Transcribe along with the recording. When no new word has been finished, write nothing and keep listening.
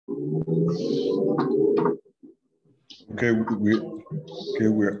Okay,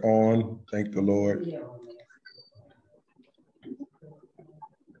 we're on. Thank the Lord.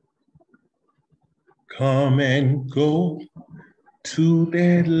 Come and go to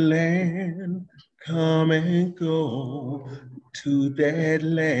that land. Come and go to that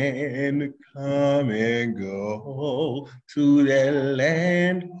land. Come and go to that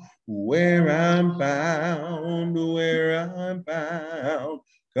land where I'm bound, where I'm bound.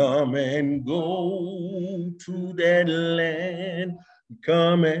 Come and go to that land.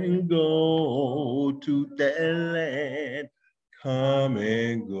 Come and go to that land. Come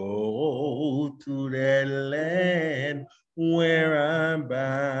and go to that land where I'm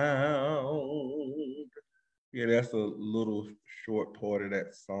bound. Yeah, that's a little short part of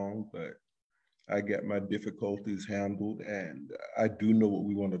that song, but I got my difficulties handled, and I do know what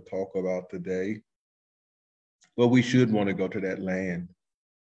we want to talk about today. Well, we should want to go to that land.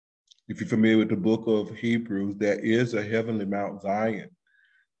 If you're familiar with the book of Hebrews, there is a heavenly Mount Zion.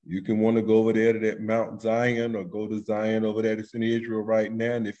 You can want to go over there to that Mount Zion or go to Zion over there that's in Israel right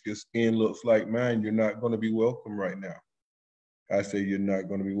now. And if your skin looks like mine, you're not going to be welcome right now. I say you're not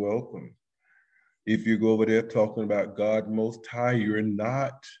going to be welcome. If you go over there talking about God Most High, you're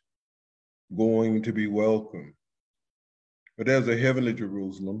not going to be welcome. But there's a heavenly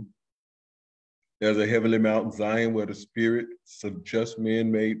Jerusalem. There's a heavenly Mount Zion where the spirits of just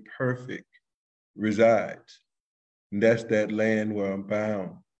men made perfect resides. And that's that land where I'm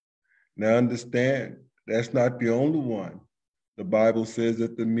bound. Now understand, that's not the only one. The Bible says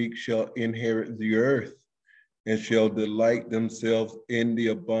that the meek shall inherit the earth and shall delight themselves in the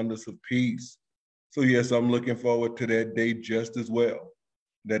abundance of peace. So yes, I'm looking forward to that day just as well,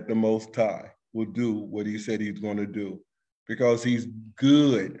 that the Most High will do what he said he's going to do, because he's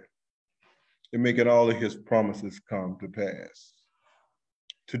good in making all of his promises come to pass.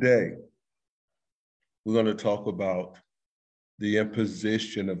 Today, we're going to talk about the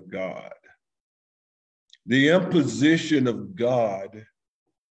imposition of God. The imposition of God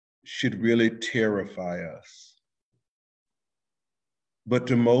should really terrify us. But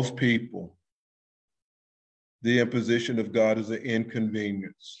to most people, the imposition of God is an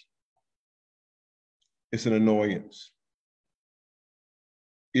inconvenience. It's an annoyance.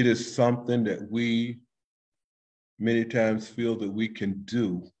 It is something that we many times feel that we can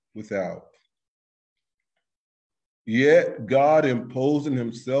do without. Yet God imposing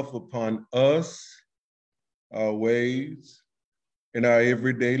himself upon us, our ways, in our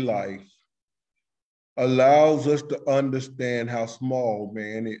everyday life, allows us to understand how small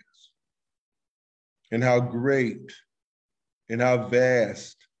man is, and how great, and how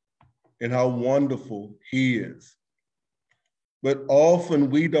vast, and how wonderful he is. But often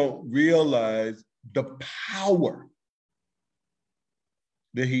we don't realize the power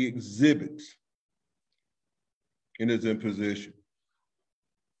that he exhibits in his imposition.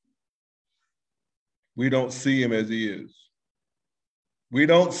 We don't see him as he is. We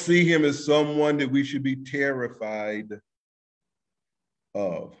don't see him as someone that we should be terrified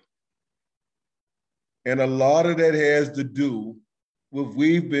of. And a lot of that has to do with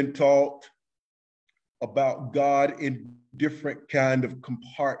we've been taught about God in different kind of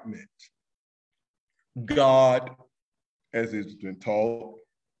compartments. God, as it's been taught,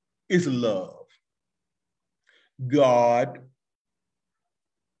 is love. God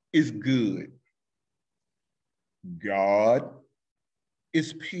is good. God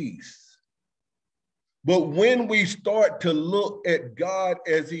is peace. But when we start to look at God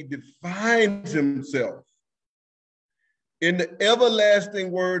as he defines himself in the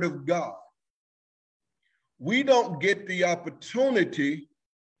everlasting word of God, we don't get the opportunity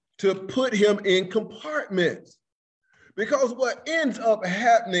to put him in compartments. Because what ends up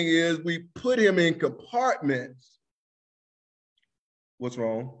happening is we put him in compartments. What's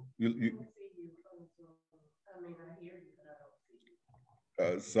wrong?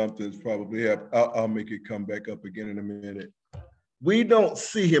 Something's probably happened. I'll make it come back up again in a minute. We don't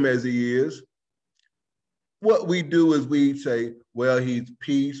see him as he is. What we do is we say, well, he's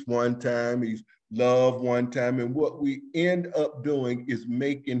peace one time, he's love one time, and what we end up doing is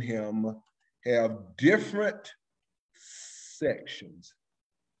making him have different sections.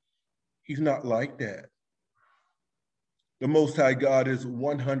 He's not like that. The Most High God is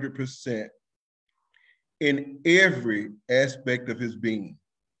 100% in every aspect of his being.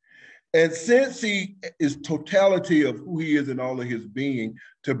 And since he is totality of who he is in all of his being,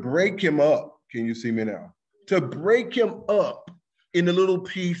 to break him up, can you see me now? To break him up into little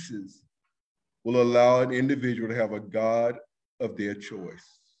pieces will allow an individual to have a God of their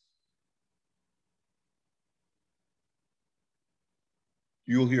choice.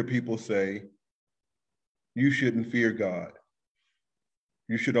 you'll hear people say, you shouldn't fear God.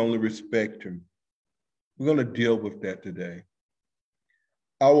 You should only respect him. We're going to deal with that today.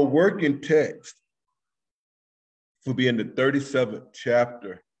 Our working text will be in the 37th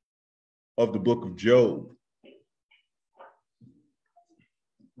chapter of the book of Job.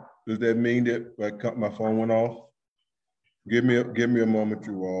 Does that mean that my phone went off? Give me a moment,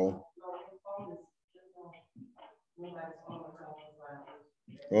 you all.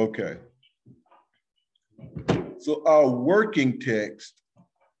 Okay. So our working text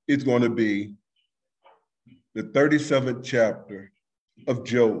is going to be the 37th chapter of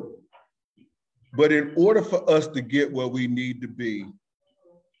Job. But in order for us to get where we need to be,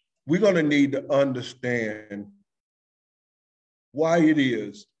 we're going to need to understand why it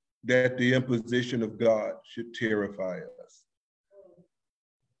is that the imposition of God should terrify us.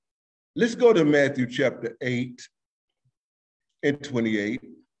 Let's go to Matthew chapter 8 and 28,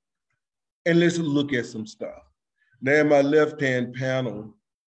 and let's look at some stuff. Now, in my left-hand panel,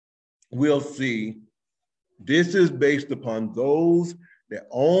 we'll see this is based upon those that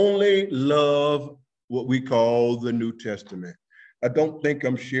only love what we call the New Testament. I don't think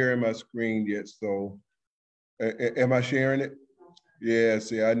I'm sharing my screen yet, so am I sharing it? Yeah,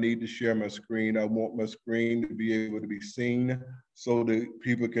 see, I need to share my screen. I want my screen to be able to be seen so that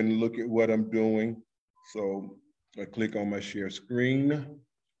people can look at what I'm doing. So I click on my share screen,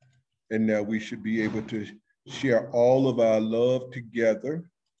 and now we should be able to share all of our love together.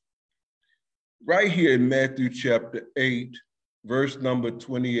 Right here in Matthew chapter 8, verse number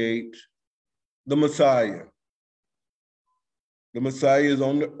 28, the Messiah. The Messiah is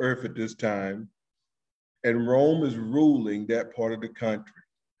on the earth at this time, and Rome is ruling that part of the country.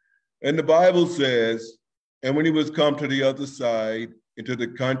 And the Bible says, and when he was come to the other side, into the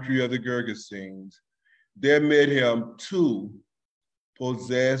country of the Gergesenes, there met him two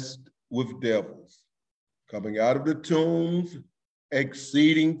possessed with devils, coming out of the tombs,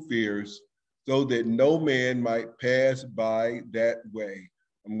 exceeding fierce, so that no man might pass by that way.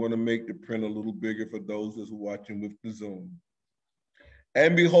 I'm going to make the print a little bigger for those that's watching with the Zoom.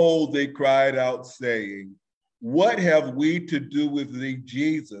 And behold, they cried out, saying, what have we to do with thee,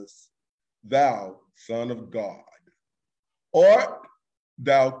 Jesus, thou Son of God? Art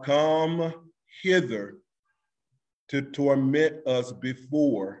thou come hither to torment us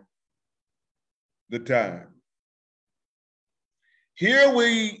before the time? Here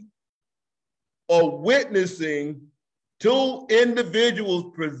we are witnessing two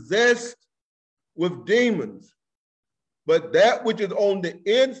individuals possessed with demons, but that which is on the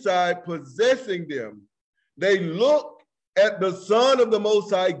inside possessing them. They look at the Son of the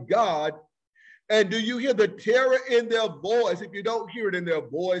Most High God, and do you hear the terror in their voice? If you don't hear it in their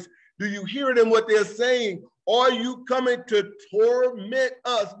voice, do you hear it in what they're saying? Are you coming to torment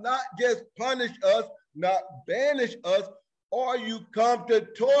us, not just punish us, not banish us? Are you come to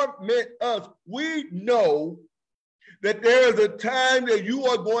torment us? We know that there is a time that you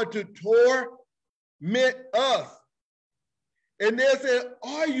are going to torment us. And they're saying,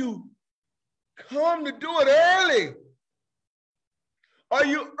 are you come to do it early? Are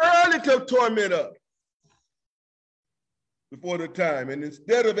you early to torment us before the time? And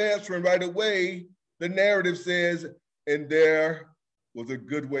instead of answering right away, the narrative says, and there was a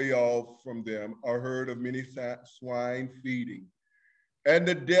good way off from them a herd of many swine feeding. And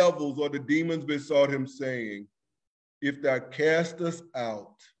the devils or the demons besought him, saying, if thou cast us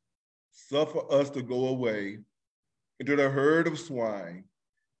out, suffer us to go away into the herd of swine.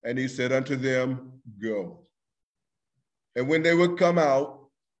 And he said unto them, go. And when they would come out,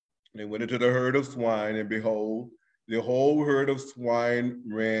 they went into the herd of swine, and behold, the whole herd of swine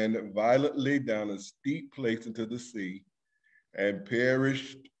ran violently down a steep place into the sea, and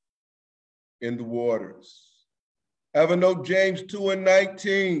perished in the waters. Have a note, James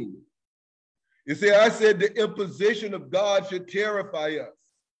 2:19. You see, I said the imposition of God should terrify us.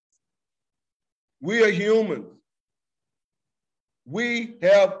 We are humans. We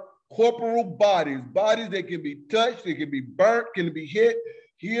have corporal bodies, bodies that can be touched, that can be burnt, can be hit.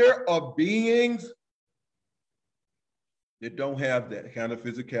 Here are beings that don't have that kind of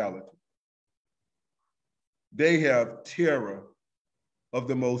physicality. They have terror of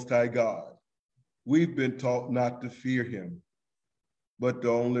the Most High God. We've been taught not to fear him, but to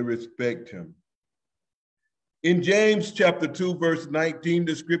only respect him. In James chapter 2, verse 19,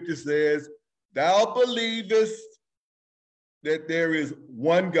 the scripture says, thou believest that there is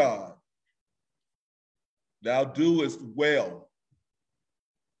one God. Thou doest well.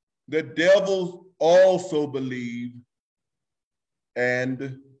 The devils also believe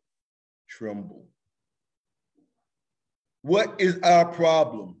and tremble. What is our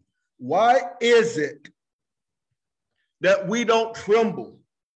problem? Why is it that we don't tremble?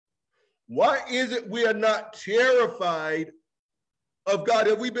 Why is it we are not terrified of God?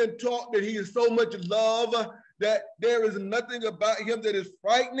 Have we been taught that he is so much love that there is nothing about him that is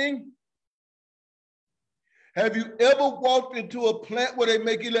frightening? Have you ever walked into a plant where they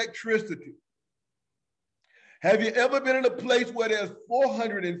make electricity? Have you ever been in a place where there's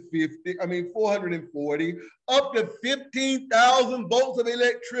 440, up to 15,000 volts of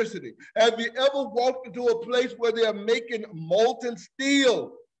electricity? Have you ever walked into a place where they're making molten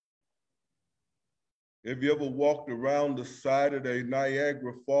steel? Have you ever walked around the side of the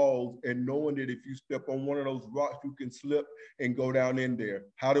Niagara Falls and knowing that if you step on one of those rocks, you can slip and go down in there?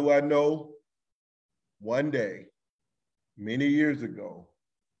 How do I know? One day, many years ago,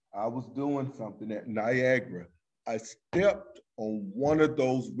 I was doing something at Niagara. I stepped on one of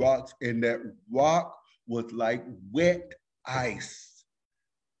those rocks and that rock was like wet ice.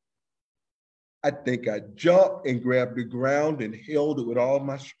 I think I jumped and grabbed the ground and held it with all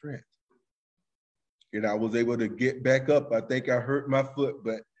my strength. And I was able to get back up. I think I hurt my foot,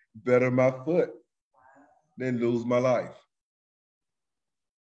 but better my foot than lose my life.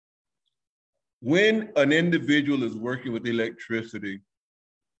 When an individual is working with electricity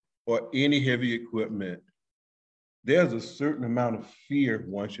or any heavy equipment, there's a certain amount of fear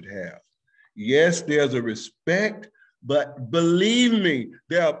one should have. Yes, there's a respect, but believe me,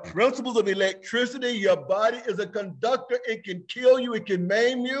 there are principles of electricity. Your body is a conductor. It can kill you. It can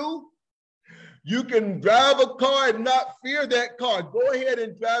maim you. You can drive a car and not fear that car. Go ahead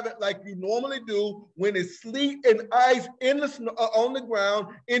and drive it like you normally do when it's sleet and ice in the snow, on the ground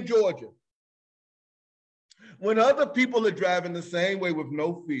in Georgia. When other people are driving the same way with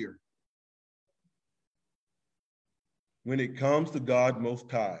no fear. When it comes to God Most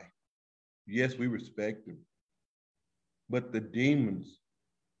High, yes, we respect him. But the demons,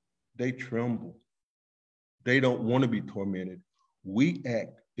 they tremble. They don't want to be tormented. We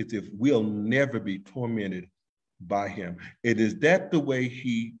act as if we'll never be tormented by him. It is that the way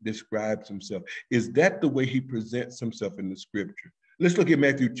he describes himself? Is that the way he presents himself in the scripture? Let's look at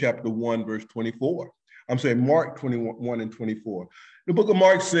Matthew chapter 1, verse 24. I'm saying Mark 21 and 24. The book of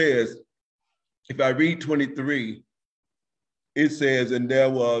Mark says, if I read 23, it says, and there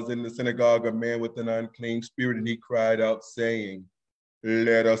was in the synagogue a man with an unclean spirit, and he cried out, saying,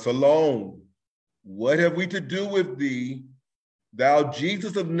 let us alone. What have we to do with thee, thou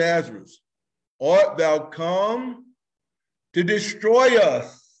Jesus of Nazareth? Art thou come to destroy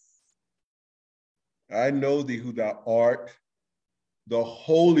us? I know thee who thou art, the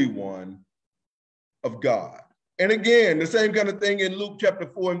Holy One of God. And again, the same kind of thing in Luke chapter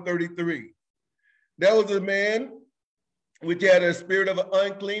 4 and 33. There was a man which had a spirit of an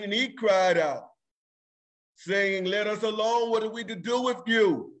unclean, and he cried out, saying, let us alone, what are we to do with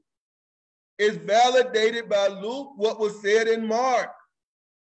you? It's validated by Luke, what was said in Mark.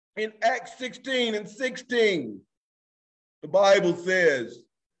 In Acts 16 and 16, the Bible says,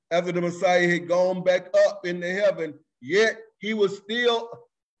 after the Messiah had gone back up into heaven, yet he was still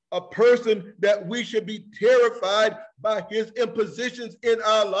a person that we should be terrified by his impositions in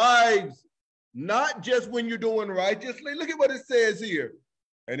our lives. Not just when you're doing righteously. Look at what it says here.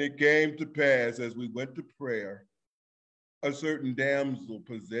 And it came to pass as we went to prayer, a certain damsel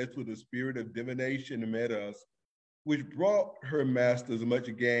possessed with a spirit of divination met us, which brought her masters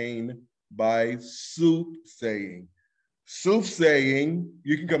much gain by soothsaying. Soothsaying,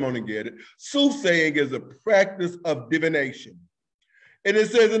 you can come on and get it. Soothsaying is a practice of divination. And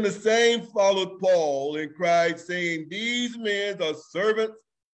it says, in the same followed Paul and cried, saying, these men are servants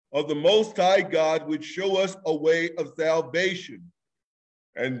of the Most High God, which show us a way of salvation.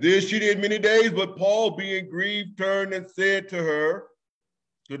 And this she did many days, but Paul, being grieved, turned and said to her,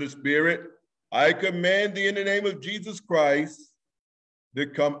 to the spirit, I command thee in the name of Jesus Christ to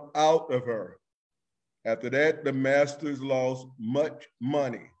come out of her. After that, the masters lost much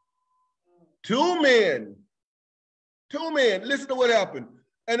money. Two men, listen to what happened.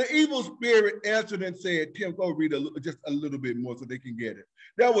 And the evil spirit answered and said, Tim, go read just a little bit more so they can get it.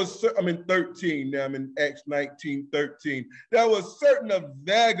 That was, I'm in 13 now, I'm in Acts 19, 13. There was certain of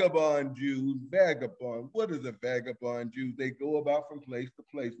vagabond Jews, what is a vagabond Jew? They go about from place to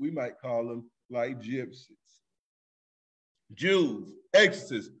place. We might call them like gypsies. Jews,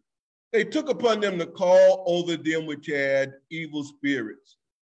 exorcists, they took upon them to call over them which had evil spirits.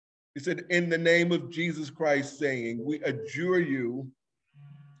 He said, in the name of Jesus Christ, saying, we adjure you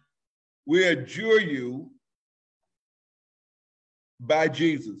by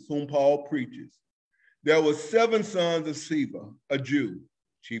Jesus, whom Paul preaches. There were 7 sons of Sceva, a Jew,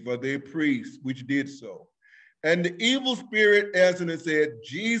 chief of their priests, which did so. And the evil spirit answered and said,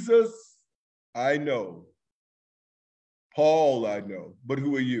 Jesus, I know. Paul, I know. But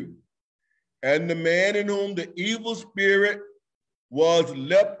who are you? And the man in whom the evil spirit was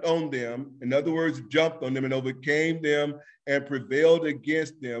leapt on them, in other words, jumped on them and overcame them and prevailed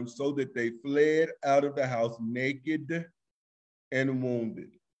against them, so that they fled out of the house naked and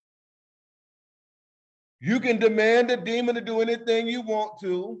wounded. You can demand a demon to do anything you want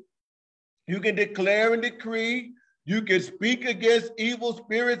to. You can declare and decree. You can speak against evil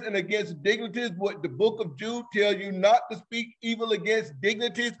spirits and against dignities. What the book of Jude tells you not to speak evil against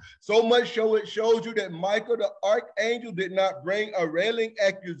dignities, so much so it shows you that Michael the archangel did not bring a railing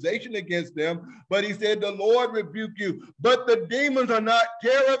accusation against them, but he said, the Lord rebuke you. But the demons are not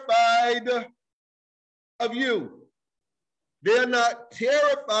terrified of you. They're not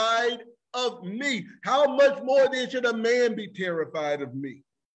terrified of me. How much more then should a man be terrified of me?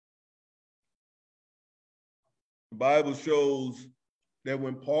 The Bible shows that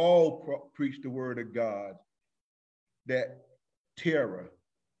when Paul preached the word of God, that terror,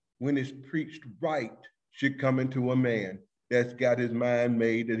 when it's preached right, should come into a man that's got his mind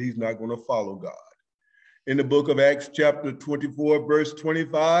made that he's not going to follow God. In the book of Acts chapter 24, verse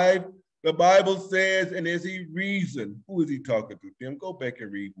 25, the Bible says, and as he reasoned, who is he talking to? Tim, go back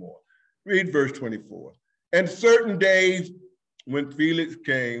and read more. Read verse 24. And certain days when Felix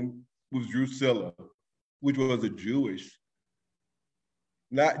came with Drusilla, which was a Jewish,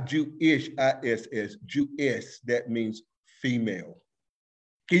 not Jewish, I-S-S, Jewess, that means female.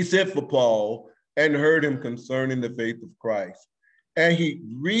 He sent for Paul and heard him concerning the faith of Christ. And he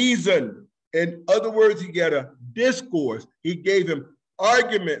reasoned. In other words, he got a discourse. He gave him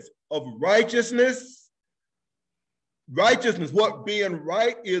arguments of righteousness, what being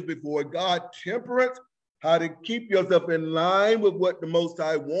right is before God, temperance, how to keep yourself in line with what the Most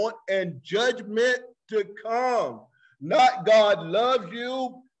High wants, and judgment to come. Not God loves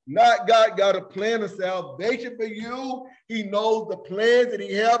you, not God got a plan of salvation for you. He knows the plans that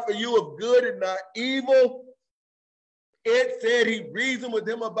he has for you of good and not evil. It said he reasoned with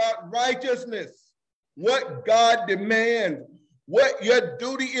him about righteousness, what God demands, what your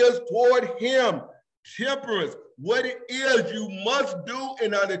duty is toward him, temperance, what it is you must do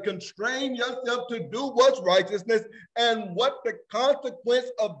in order to constrain yourself to do what's righteousness, and what the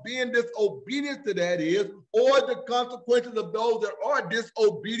consequence of being disobedient to that is, or the consequences of those that are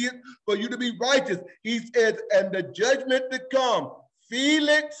disobedient for you to be righteous. He says, and the judgment to come.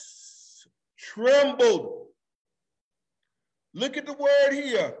 Felix trembled. Look at the word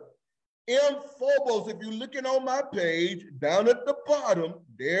here. Phobos, if you're looking on my page, down at the bottom,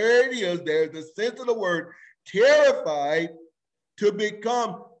 there it is. There's the sense of the word terrified, to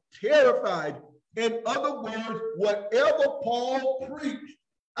become terrified. In other words, whatever Paul preached,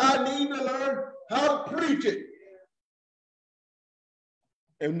 I need to learn how to preach it.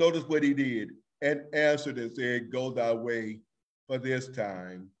 And notice what he did, and answered and said, go thy way for this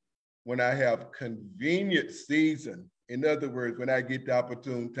time, when I have convenient season. In other words, when I get the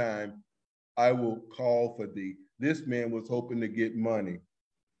opportune time, I will call for thee. This man was hoping to get money.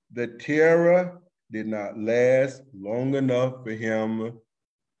 The terror did not last long enough for him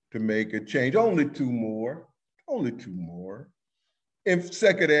to make a change. Only two more. In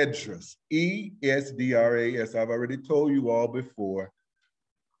second address, E-S-D-R-A-S, I've already told you all before,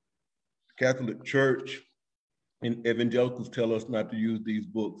 Catholic Church and evangelicals tell us not to use these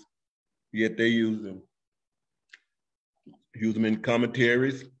books, yet they use them. Use them in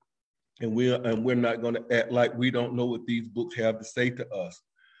commentaries, and we're not going to act like we don't know what these books have to say to us.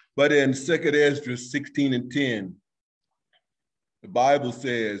 But in 2nd Ezra 16 and 10, the Bible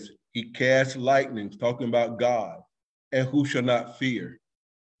says he cast lightnings, talking about God, and who shall not fear?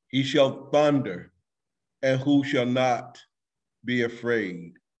 He shall thunder, and who shall not be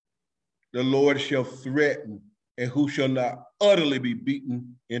afraid? The Lord shall threaten, and who shall not utterly be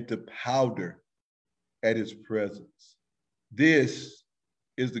beaten into powder at his presence? This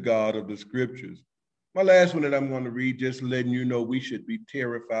is the God of the scriptures. My last one that I'm going to read, just letting you know we should be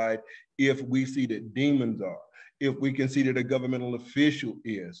terrified if we see that demons are, if we can see that a governmental official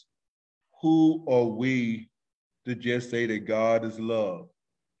is. Who are we to just say that God is love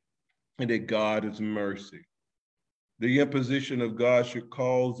and that God is mercy? The imposition of God should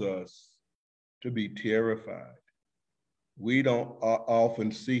cause us to be terrified. We don't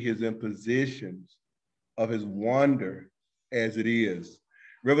often see his impositions of his wonder as it is.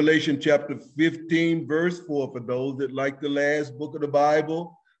 Revelation chapter 15, verse 4, for those that like the last book of the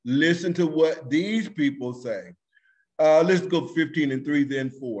Bible, listen to what these people say. Let's go 15 and 3,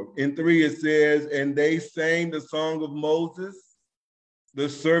 then 4. In 3 it says, and they sang the song of Moses the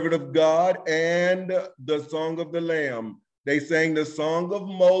servant of God, and the song of the Lamb. They sang the song of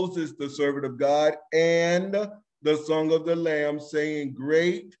Moses, the servant of God, and the song of the Lamb, saying,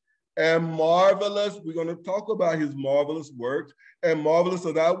 great and marvelous. We're going to talk about his marvelous works, and marvelous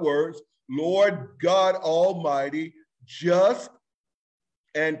are thy works, Lord God Almighty, just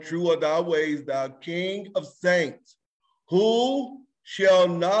and true are thy ways, thou King of saints. Who shall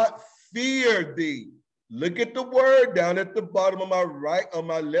not fear thee? Look at the word down at the bottom of my right, on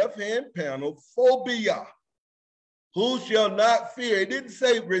my left-hand panel, phobia. Who shall not fear? It didn't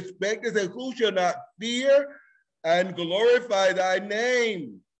say respect, it said who shall not fear and glorify thy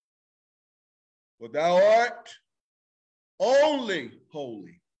name? For thou art only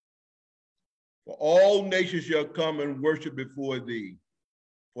holy. For all nations shall come and worship before thee,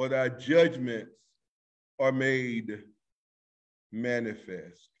 for thy judgments are made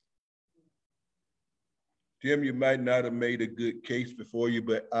manifest. Jim, you might not have made a good case before you,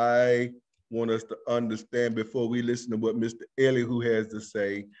 but I want us to understand before we listen to what Mr. Elihu has to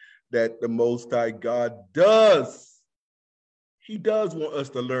say, that the Most High God he does want us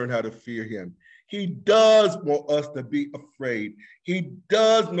to learn how to fear him. He does want us to be afraid. He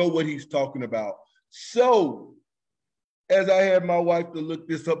does know what he's talking about. So, as I had my wife to look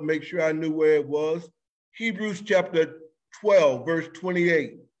this up, make sure I knew where it was, Hebrews chapter 12, verse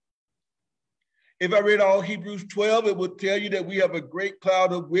 28. If I read all Hebrews 12, it would tell you that we have a great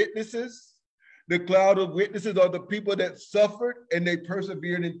cloud of witnesses. The cloud of witnesses are the people that suffered and they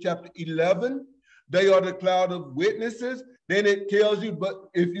persevered in chapter 11. They are the cloud of witnesses. Then it tells you, but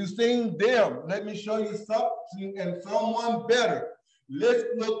if you've seen them, let me show you something and someone better. Let's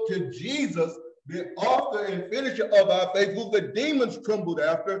look to Jesus, the author and finisher of our faith, who the demons trembled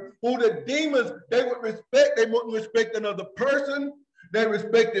after, who the demons, they wouldn't respect another person. They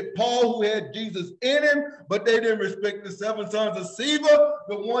respected Paul, who had Jesus in him, but they didn't respect the 7 sons of Sceva,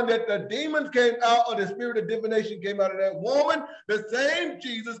 the one that the demons came out, or the spirit of divination came out of that woman. The same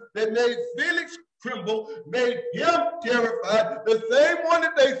Jesus that made Felix tremble, made him terrified. The same one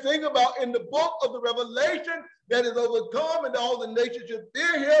that they sing about in the book of the Revelation that is overcome and all the nations should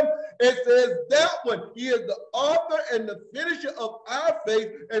fear him. It says that one, he is the author and the finisher of our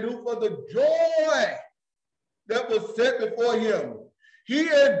faith, and who for the joy that was set before him, he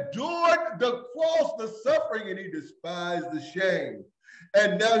endured the cross, the suffering, and he despised the shame.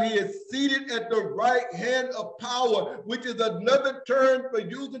 And now he is seated at the right hand of power, which is another term for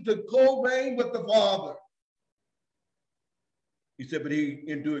using to co-reign with the Father. He said, but he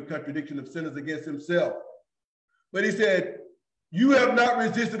endured contradiction of sinners against himself. But he said, you have not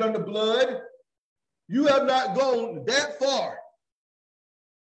resisted under blood. You have not gone that far.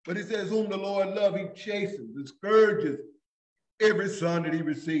 But he says, whom the Lord loves, he chastens and scourges every son that he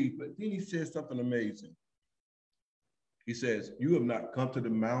received. But then he says something amazing. He says, you have not come to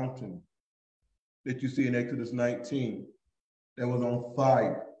the mountain that you see in Exodus 19, that was on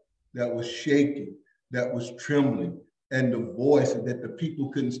fire, that was shaking, that was trembling, and the voice that the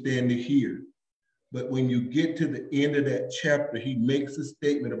people couldn't stand to hear. But when you get to the end of that chapter, he makes a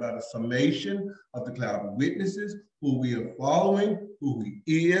statement about a summation of the cloud of witnesses, who we are following, who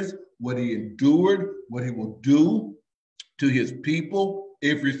he is, what he endured, what he will do to his people,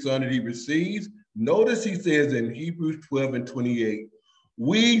 every son that he receives. Notice he says in Hebrews 12 and 28,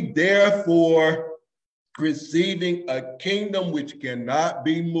 we therefore, receiving a kingdom which cannot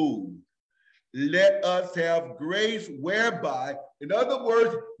be moved, let us have grace whereby, in other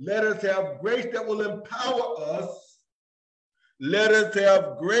words, let us have grace that will empower us. Let us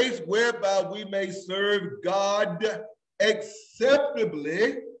have grace whereby we may serve God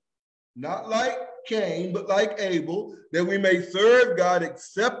acceptably, not like Cain, but like Abel, that we may serve God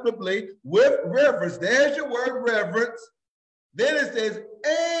acceptably with reverence. There's your word, reverence. Then it says,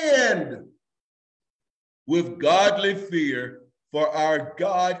 and with godly fear, for our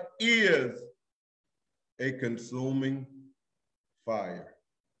God is a consuming fire.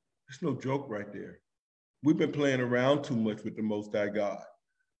 It's no joke right there. We've been playing around too much with the Most High God.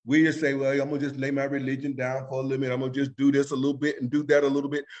 We just say, well, I'm going to just lay my religion down for a little bit. I'm going to just do this a little bit and do that a little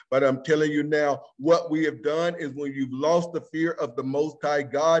bit. But I'm telling you now, what we have done is when you've lost the fear of the Most High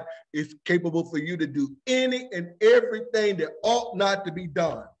God, it's capable for you to do any and everything that ought not to be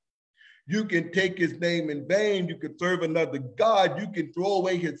done. You can take his name in vain. You can serve another God. You can throw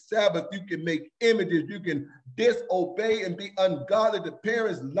away his Sabbath. You can make images. You can disobey and be ungodly. The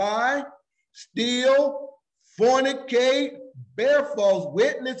parents lie, steal, fornicate, bear false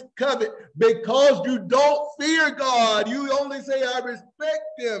witness, covet, because you don't fear God. You only say, I respect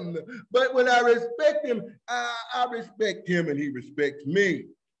him. But when I respect him, I respect him and he respects me.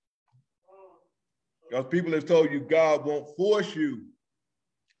 Because people have told you God won't force you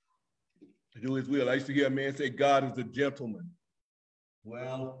to do his will. I used to hear a man say, God is a gentleman.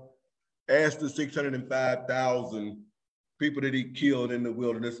 Well, ask the 605,000 people that he killed in the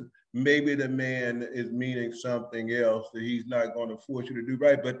wilderness. Maybe the man is meaning something else, that he's not going to force you to do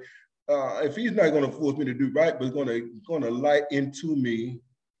right. But if he's not going to force me to do right, but he's going to light into me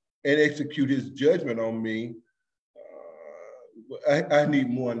and execute his judgment on me, I need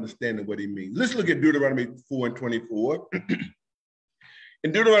more understanding of what he means. Let's look at Deuteronomy 4:24.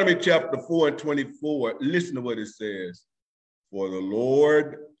 In Deuteronomy chapter 4:24, listen to what it says. For the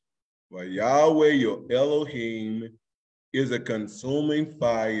Lord, for Yahweh, your Elohim, is a consuming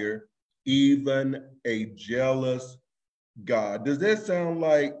fire, even a jealous God. Does that sound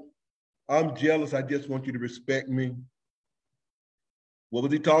like I'm jealous, I just want you to respect me? What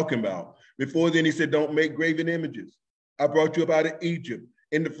was he talking about? Before then, he said, don't make graven images. I brought you up out of Egypt.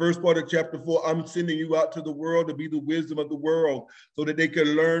 In the first part of chapter 4, I'm sending you out to the world to be the wisdom of the world so that they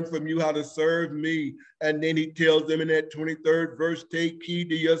can learn from you how to serve me. And then he tells them in that 23rd verse, take heed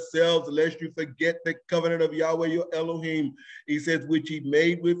to yourselves, lest you forget the covenant of Yahweh, your Elohim. He says, which he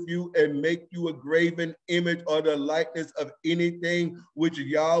made with you, and make you a graven image or the likeness of anything which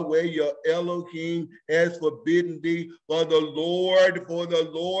Yahweh, your Elohim, has forbidden thee. For the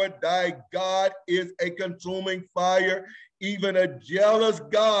Lord thy God is a consuming fire, even a jealous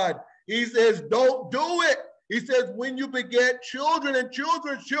God. He says, don't do it. He says, when you beget children and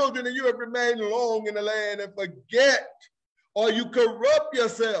children's children, and you have remained long in the land and forget, or you corrupt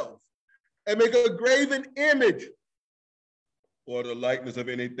yourself and make a graven image or the likeness of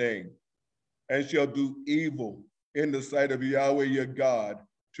anything, and shall do evil in the sight of Yahweh your God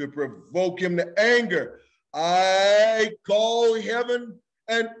to provoke him to anger, I call heaven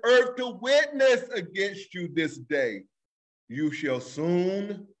and earth to witness against you this day. You shall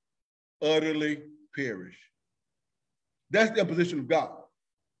soon utterly perish. That's the imposition of God.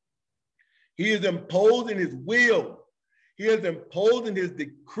 He is imposing his will. He is imposing his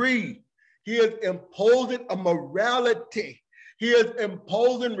decree. He is imposing a morality. He is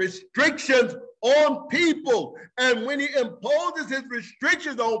imposing restrictions on people. And when he imposes his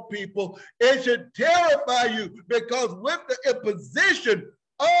restrictions on people, it should terrify you, because with the imposition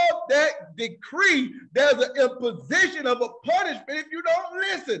of that decree, there's an imposition of a punishment if you don't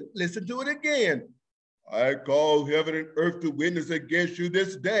listen. Listen to it again. I call heaven and earth to witness against you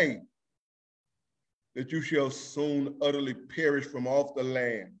this day, that you shall soon utterly perish from off the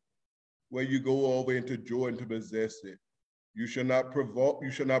land where you go over into Jordan to possess it. You shall not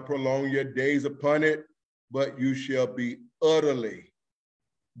prolong your days upon it, but you shall be utterly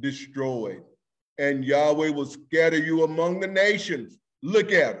destroyed. And Yahweh will scatter you among the nations.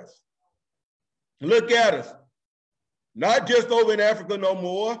 Look at us. Look at us. Not just over in Africa no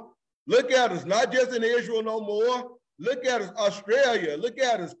more. Look at us. Not just in Israel no more. Look at us, Australia. Look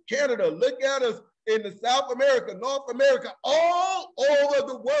at us, Canada. Look at us in the South America, North America, all over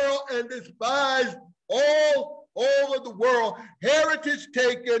the world, and despised all over the world. Heritage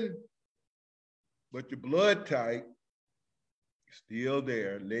taken, but your blood type still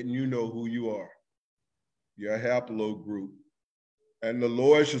there, letting you know who you are. You're a haplogroup. And the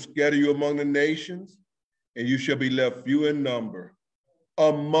Lord shall scatter you among the nations, and you shall be left few in number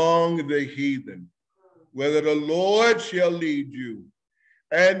among the heathen, whither the Lord shall lead you.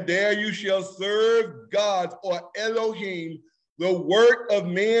 And there you shall serve gods, or Elohim, the work of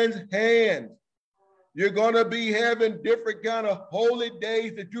men's hands. You're going to be having different kind of holy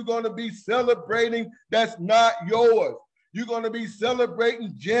days that you're going to be celebrating that's not yours. You're going to be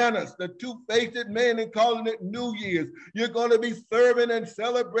celebrating Janus, the two-faced man, and calling it New Year's. You're going to be serving and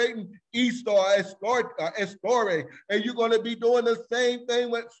celebrating Easter, Estore, and you're going to be doing the same thing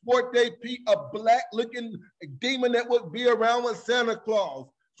with Swarte Pete, a black-looking demon that would be around with Santa Claus.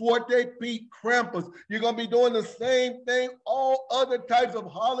 Swarte Pete, Krampus. You're going to be doing the same thing, all other types of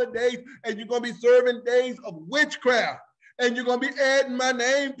holidays, and you're going to be serving days of witchcraft, and you're going to be adding my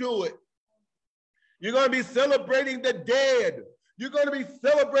name to it. You're going to be celebrating the dead. You're going to be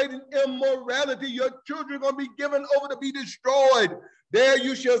celebrating immorality. Your children are going to be given over to be destroyed. There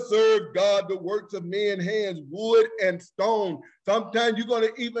you shall serve God, the works of men's hands, wood and stone. Sometimes you're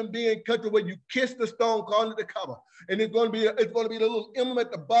going to even be in country where you kiss the stone, calling it the cover. And it's going to be the little emblem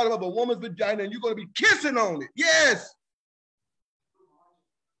at the bottom of a woman's vagina, and you're going to be kissing on it. Yes.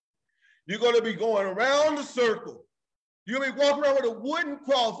 You're going to be going around the circle. You're going to be walking around with a wooden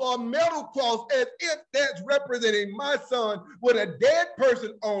cross or a metal cross as if that's representing my son with a dead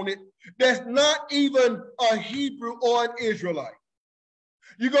person on it that's not even a Hebrew or an Israelite.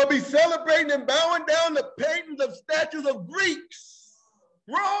 You're going to be celebrating and bowing down the paintings of statues of Greeks,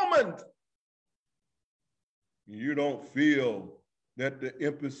 Romans. You don't feel that the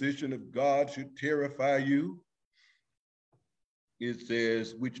imposition of God should terrify you. It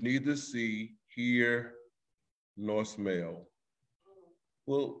says, which neither see, hear, nor smell.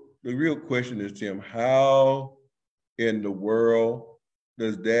 Well, the real question is, Tim, how in the world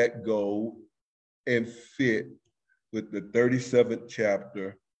does that go and fit with the 37th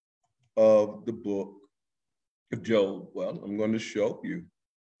chapter of the book of Job? Well, I'm going to show you.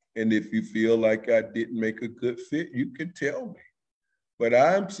 And if you feel like I didn't make a good fit, you can tell me. But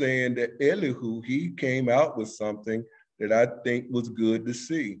I'm saying that Elihu, he came out with something that I think was good to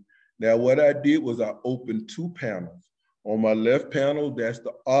see. Now, what I did was I opened two panels. On my left panel, that's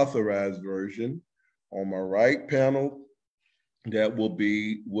the authorized version. On my right panel, that will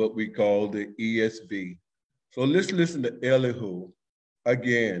be what we call the ESV. So let's listen to Elihu.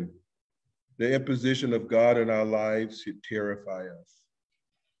 Again, the imposition of God in our lives should terrify us.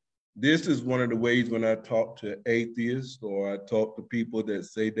 This is one of the ways when I talk to atheists or I talk to people that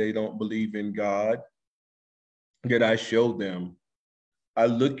say they don't believe in God, that I show them. I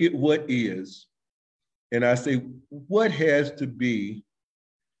look at what is, and I say, what has to be,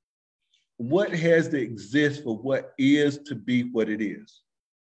 what has to exist for what is to be what it is?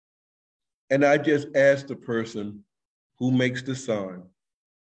 And I just ask the person, who makes the sun?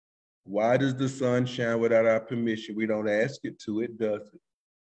 Why does the sun shine without our permission? We don't ask it to, it does it.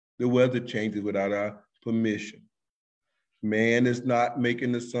 The weather changes without our permission. Man is not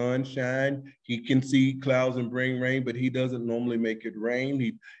making the sun shine. He can see clouds and bring rain, but he doesn't normally make it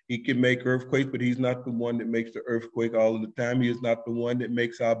rain. He can make earthquakes, but he's not the one that makes the earthquake all of the time. He is not the one that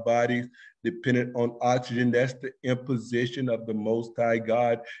makes our bodies dependent on oxygen. That's the imposition of the Most High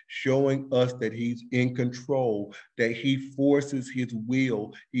God, showing us that he's in control, that he forces his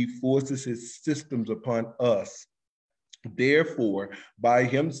will, he forces his systems upon us. Therefore, by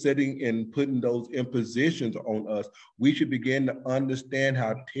him setting and putting those impositions on us, we should begin to understand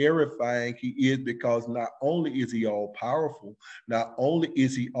how terrifying he is, because not only is he all powerful, not only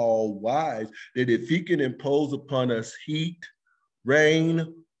is he all wise, that if he can impose upon us heat,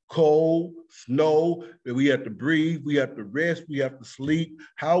 rain, cold, snow, that we have to breathe, we have to rest, we have to sleep,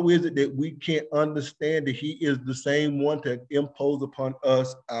 how is it that we can't understand that he is the same one to impose upon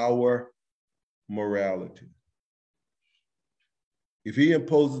us our morality? If he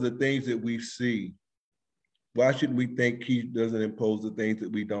imposes the things that we see, why shouldn't we think he doesn't impose the things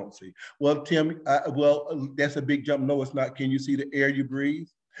that we don't see? Well, Tim, that's a big jump. No, it's not. Can you see the air you breathe?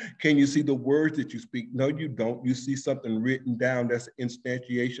 Can you see the words that you speak? No, you don't. You see something written down. That's an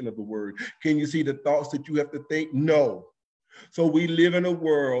instantiation of the word. Can you see the thoughts that you have to think? No. So we live in a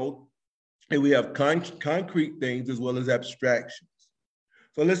world and we have concrete things as well as abstractions.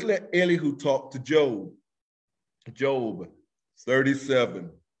 So let's let Elihu talk to Job. Job 37,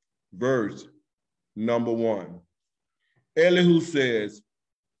 verse number 1. Elihu says,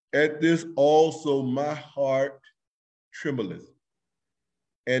 at this also my heart trembleth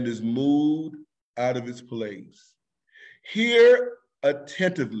and is moved out of its place. Hear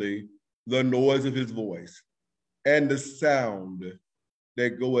attentively the noise of his voice and the sound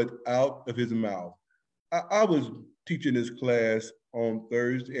that goeth out of his mouth. I was teaching this class on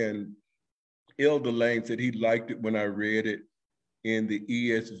Thursday, and Elder Lane said he liked it when I read it in the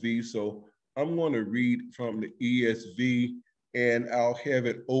ESV. So I'm going to read from the ESV, and I'll have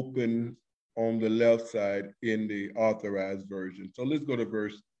it open on the left side in the authorized version. So let's go to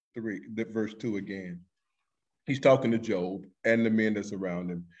verse 2 again. He's talking to Job and the men that surround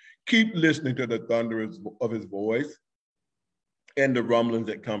him. Keep listening to the thunder of his voice and the rumblings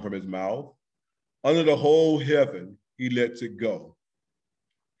that come from his mouth. Under the whole heaven, he lets it go.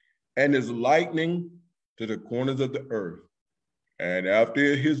 And his lightning to the corners of the earth. And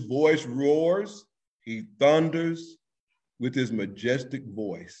after his voice roars, he thunders with his majestic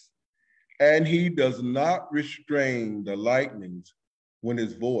voice. And he does not restrain the lightnings when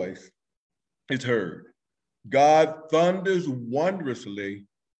his voice is heard. God thunders wondrously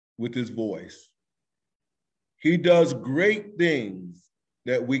with his voice. He does great things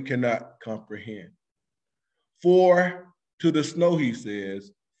that we cannot comprehend. For to the snow, he says,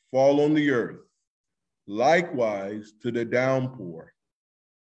 fall on the earth. Likewise to the downpour,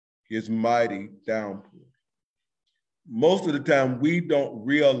 his mighty downpour. Most of the time, we don't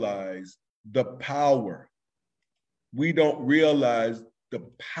realize the power. We don't realize the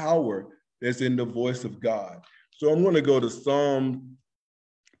power that's in the voice of God. So I'm going to go to Psalm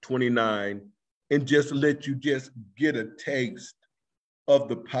 29 and just let you just get a taste of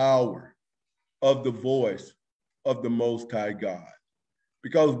the power of the voice of the Most High God.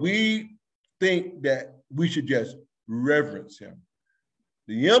 Because we think that we should just reverence him.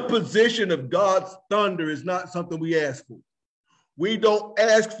 The imposition of God's thunder is not something we ask for. We don't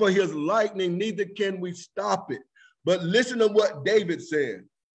ask for his lightning, neither can we stop it. But listen to what David said.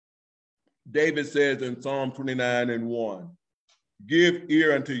 David says in Psalm 29:1, give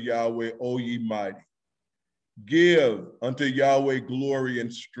ear unto Yahweh, O ye mighty. Give unto Yahweh glory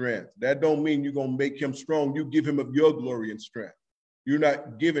and strength. That don't mean you're going to make him strong. You give him of your glory and strength. You're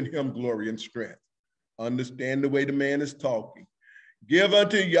not giving him glory and strength. Understand the way the man is talking. Give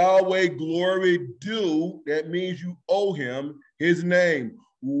unto Yahweh glory due. That means you owe him his name.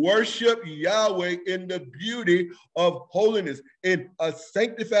 Worship Yahweh in the beauty of holiness, in a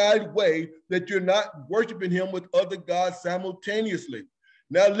sanctified way that you're not worshiping him with other gods simultaneously.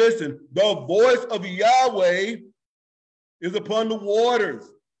 Now listen, the voice of Yahweh is upon the waters.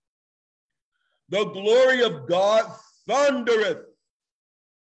 The glory of God thundereth.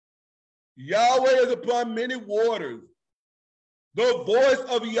 Yahweh is upon many waters. The voice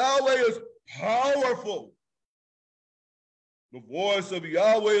of Yahweh is powerful. The voice of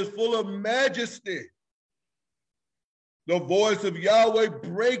Yahweh is full of majesty. The voice of Yahweh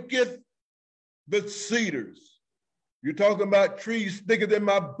breaketh the cedars. You're talking about trees thicker than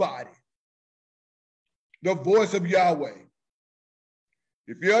my body. The voice of Yahweh.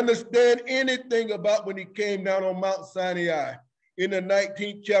 If you understand anything about when he came down on Mount Sinai in the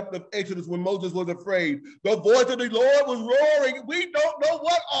 19th chapter of Exodus when Moses was afraid, the voice of the Lord was roaring. We don't know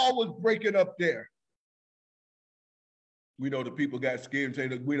what all was breaking up there. We know the people got scared and said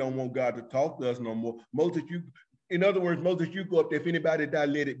that we don't want God to talk to us no more. Moses, in other words, Moses, you go up there. If anybody die,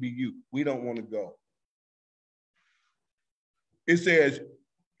 let it be you. We don't want to go. It says,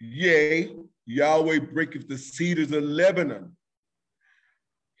 yea, Yahweh breaketh the cedars of Lebanon.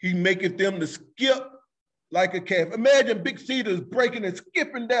 He maketh them to skip like a calf. Imagine big cedars breaking and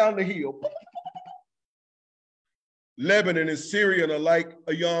skipping down the hill. Lebanon and Syrian are like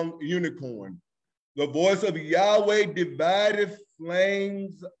a young unicorn. The voice of Yahweh divided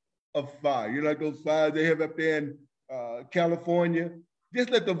flames of fire. You know, like those fires they have up there in California? Just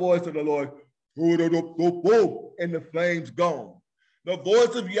let the voice of the Lord, and the flames gone. The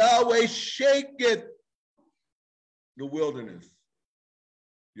voice of Yahweh shaketh the wilderness.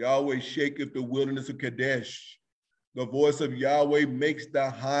 Yahweh shaketh the wilderness of Kadesh. The voice of Yahweh makes the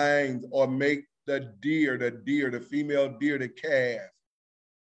hinds, or make the deer, the female deer, the calf.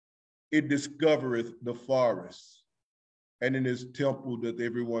 It discovereth the forest, and in his temple doth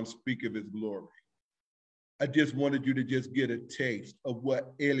everyone speak of his glory. I just wanted you to just get a taste of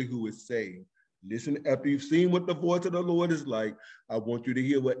what Elihu is saying. Listen, after you've seen what the voice of the Lord is like, I want you to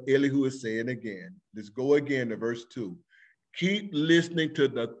hear what Elihu is saying again. Let's go again to verse 2. Keep listening to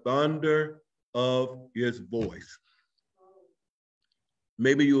the thunder of his voice.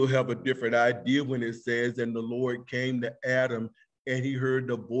 Maybe you'll have a different idea when it says, and the Lord came to Adam and he heard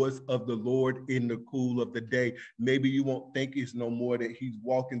the voice of the Lord in the cool of the day. Maybe you won't think it's no more that he's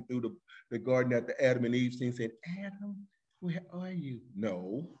walking through the garden after Adam and Eve and said, Adam, where are you?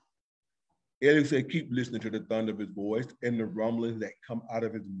 No. Elihu said, keep listening to the thunder of his voice and the rumblings that come out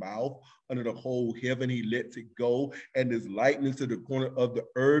of his mouth. Under the whole heaven, he lets it go, and his lightnings to the corner of the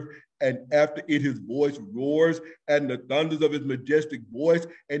earth. And after it, his voice roars, and the thunders of his majestic voice,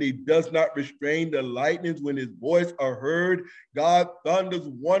 and he does not restrain the lightnings when his voice are heard. God thunders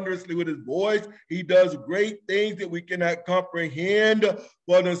wondrously with his voice. He does great things that we cannot comprehend.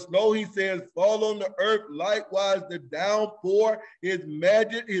 For the snow, he says, fall on the earth, likewise the downpour, his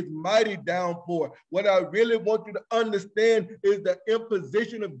mighty downpour. What I really want you to understand is the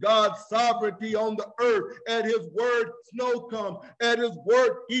imposition of God's sovereignty on the earth. At his word, snow comes. At his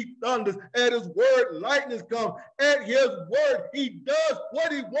word, he thunders. At his word, lightnings come. At his word, he does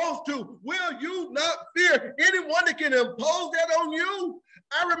what he wants to. Will you not fear anyone that can impose that on you?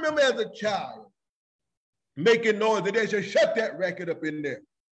 I remember as a child making noise, and they said, shut that racket up in there.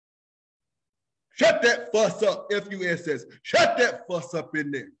 Shut that fuss up, F-U-S-S. Shut that fuss up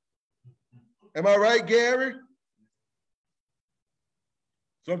in there. Am I right, Gary?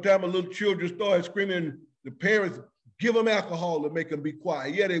 Sometimes a little children start screaming, the parents give them alcohol to make them be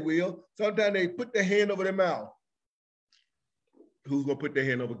quiet. Yeah, they will. Sometimes they put their hand over their mouth. Who's going to put their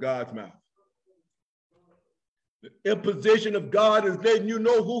hand over God's mouth? The imposition of God is letting you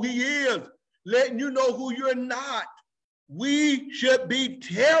know who he is, letting you know who you're not. We should be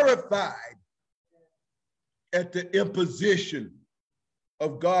terrified at the imposition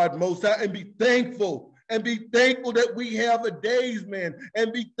of God Most High and be thankful and be thankful that we have a daysman,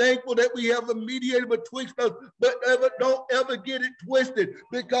 and be thankful that we have a mediator betwixt us, but don't ever get it twisted,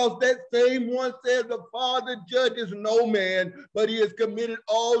 because that same one says the Father judges no man, but he has committed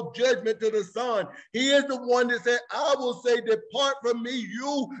all judgment to the Son. He is the one that said, I will say, depart from me,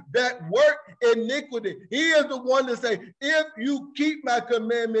 you that work iniquity. He is the one that say, if you keep my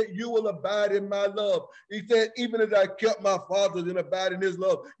commandment, you will abide in my love. He said, even as I kept my Father's and abide in his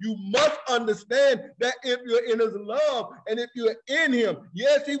love. You must understand that if you're in his love and if you're in him,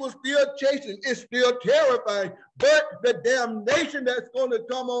 yes, he will still chasten. It's still terrifying, but the damnation that's going to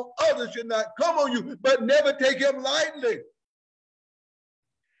come on others should not come on you, but never take him lightly.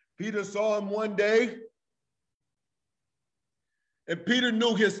 Peter saw him one day, and Peter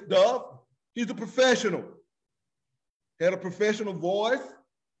knew his stuff. He's a professional. Had a professional voice,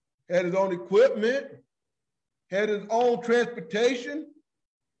 had his own equipment, had his own transportation,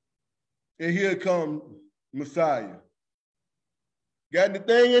 and here comes Messiah. Got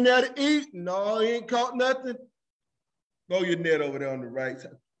anything in there to eat? No, he ain't caught nothing. Throw your net over there on the right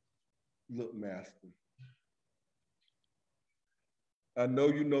side. Look, master, I know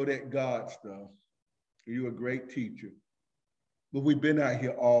you know that God stuff. You're a great teacher, but we've been out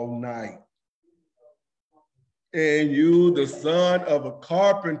here all night. And you, the son of a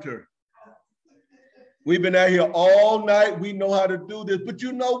carpenter. We've been out here all night. We know how to do this, but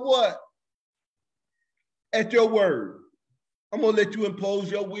you know what? At your word, I'm going to let you impose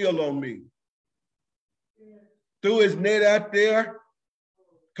your will on me. Threw his net out there,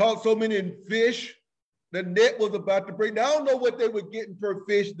 caught so many fish, the net was about to break. Now, I don't know what they were getting per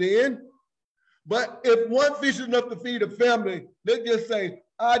fish then, but if one fish is enough to feed a family, let's just say,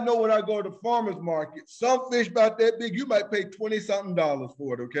 I know when I go to the farmer's market, some fish about that big, you might pay $20-something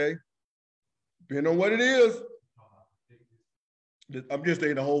for it, okay? Depending on what it is. I'm just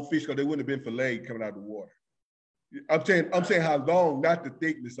saying the whole fish, because they wouldn't have been filleted coming out of the water. I'm saying how long, not the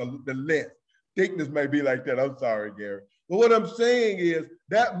thickness, the length. Thickness may be like that. I'm sorry, Gary. But what I'm saying is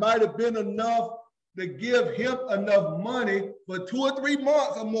that might have been enough to give him enough money for 2 or 3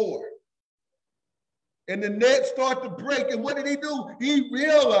 months or more. And the net started to break. And what did he do? He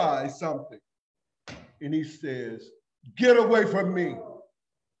realized something. And he says, get away from me.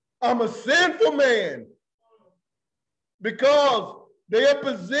 I'm a sinful man. Because the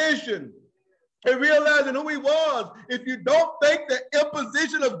imposition and realizing who he was. If you don't think the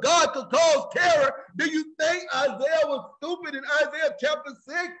imposition of God could cause terror, do you think Isaiah was stupid in Isaiah chapter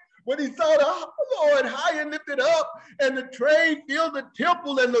 6? When he saw the Lord high and lifted up, and the train filled the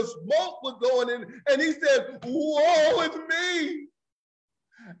temple, and the smoke was going in, and he said, woe is me.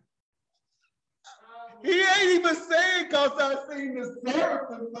 He ain't even saying, because I've seen the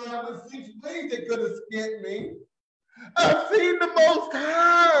seraphim 5 or 6 ways that could have scared me. I've seen the Most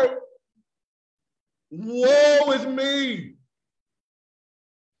High. Woe is me.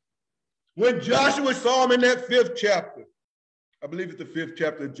 When Joshua saw him in that 5th chapter, I believe it's the 5th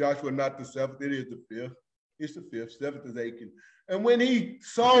chapter of Joshua, not the 7th. It is the 5th. It's the 5th. 7th is Achan. And when he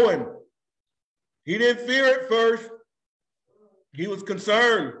saw him, he didn't fear at first. He was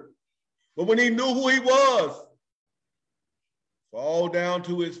concerned. But when he knew who he was, fall down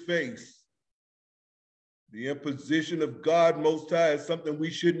to his face. The imposition of God Most High is something we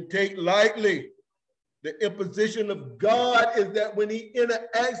shouldn't take lightly. The imposition of God is that when he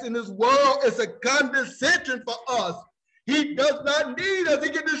interacts in this world, it's a condescension for us. He does not need us.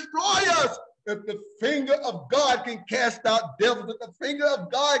 He can destroy us. If the finger of God can cast out devils, if the finger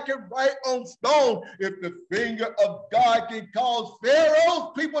of God can write on stone, if the finger of God can cause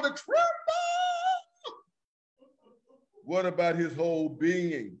Pharaoh's people to tremble, what about his whole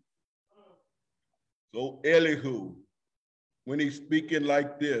being? So Elihu, when he's speaking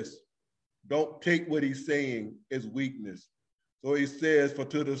like this, don't take what he's saying as weakness. So he says, for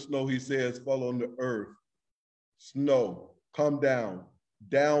to the snow, he says, fall on the earth. Snow, come down.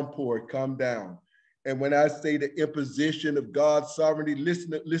 Downpour, come down. And when I say the imposition of God's sovereignty,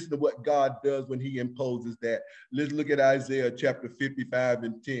 listen to what God does when he imposes that. Let's look at Isaiah chapter 55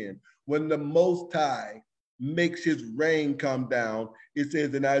 and 10. When the Most High makes his rain come down, it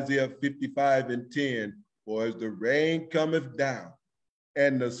says in Isaiah 55 and 10, for as the rain cometh down,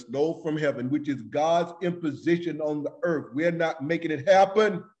 and the snow from heaven, which is God's imposition on the earth. We're not making it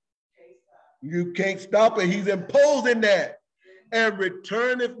happen. You can't stop it. He's imposing that. And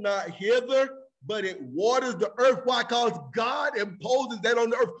returneth not hither, but it waters the earth. Why? Because God imposes that on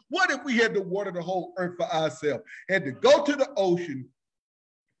the earth. What if we had to water the whole earth for ourselves? Had to go to the ocean,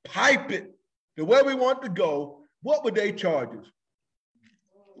 pipe it to where we want to go. What would they charge us?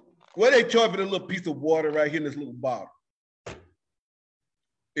 What they charge for a little piece of water right here in this little bottle?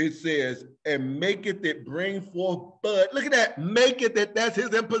 It says, and make it that bring forth bud. Look at that. Make it that that's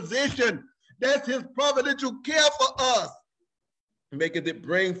his imposition. That's his providential care for us. Make it that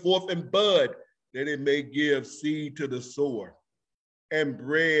bring forth and bud, that it may give seed to the sower and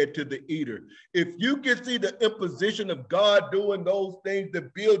bread to the eater. If you can see the imposition of God doing those things to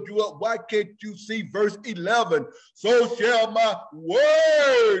build you up, why can't you see verse 11? So shall my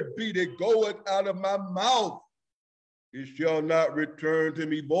word be that goeth out of my mouth. It shall not return to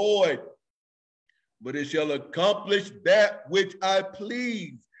me void, but it shall accomplish that which I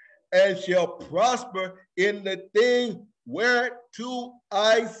please, and shall prosper in the thing whereto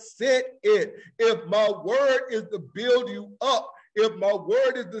I sent it. If my word is to build you up, if my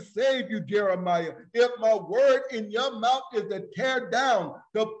word is to save you, Jeremiah, if my word in your mouth is to tear down,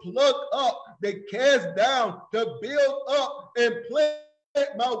 to pluck up, to cast down, to build up and plant,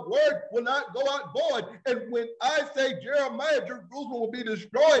 my word will not go out void. And when I say Jeremiah, Jerusalem will be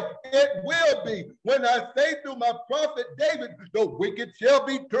destroyed, it will be. When I say through my prophet David, the wicked shall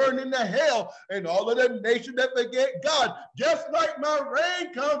be turned into hell, and all of the nations that forget God. Just like my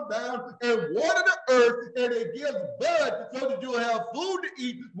rain comes down and water the earth, and it gives bud so that you'll have food to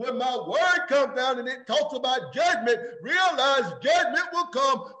eat. When my word comes down and it talks about judgment, realize judgment will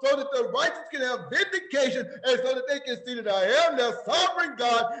come so that the righteous can have vindication, and so that they can see that I am their sovereign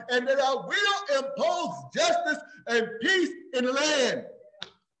God, and that I will impose justice and peace in the land.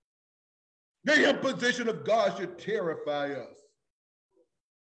 The imposition of God should terrify us.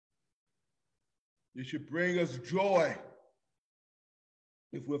 It should bring us joy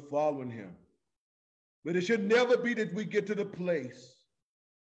if we're following him. But it should never be that we get to the place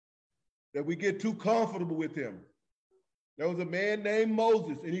that we get too comfortable with him. There was a man named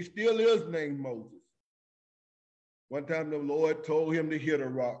Moses, and he still is named Moses. One time the Lord told him to hit a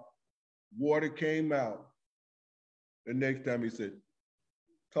rock. Water came out. The next time he said,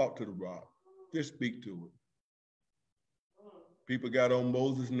 talk to the rock. Just speak to it. People got on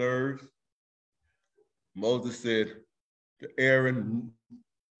Moses' nerves. Moses said to Aaron,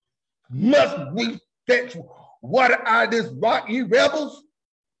 must we fetch water out of this rock, ye rebels?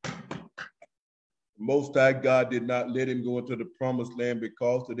 Most High God did not let him go into the promised land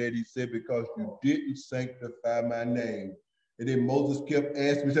because of that. He said, because you didn't sanctify my name. And then Moses kept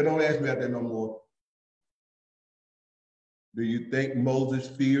asking me, he said, don't ask me about that no more. Do you think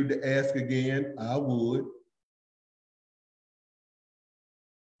Moses feared to ask again? I would.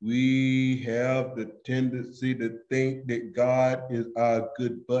 We have the tendency to think that God is our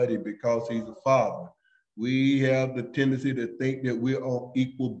good buddy because he's a father. We have the tendency to think that we're on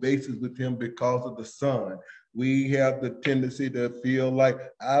equal basis with him because of the son. We have the tendency to feel like,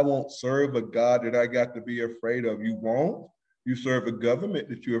 I won't serve a God that I got to be afraid of. You won't. You serve a government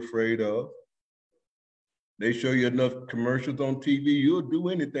that you're afraid of. They show you enough commercials on TV, you'll do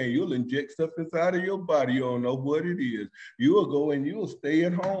anything. You'll inject stuff inside of your body. You don't know what it is. You'll go and you'll stay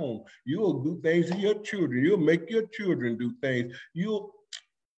at home. You'll do things to your children. You'll make your children do things. You'll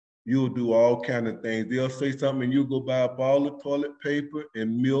do all kinds of things. They'll say something and you'll go buy up all the toilet paper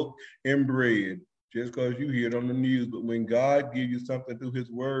and milk and bread just because you hear it on the news. But when God gives you something through his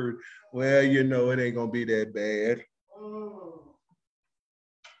word, well, you know, it ain't going to be that bad.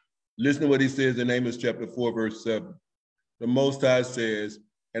 Listen to what he says in Amos chapter 4, verse 7. The Most High says,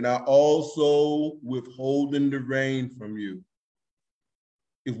 and I also withholding the rain from you.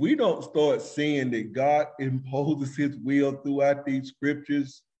 If we don't start seeing that God imposes his will throughout these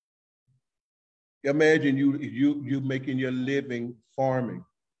scriptures, imagine you making your living farming,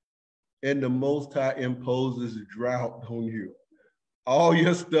 and the Most High imposes drought on you. All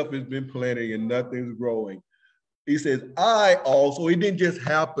your stuff has been planted and nothing's growing. He says, I also, it didn't just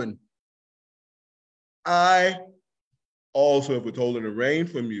happen. I also have withholding the rain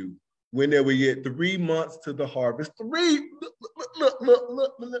from you when there were yet 3 months to the harvest.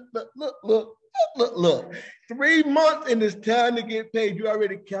 Look. 3 months and it's time to get paid. You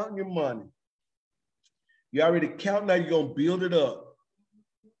already counting your money. You already counting how you're going to build it up.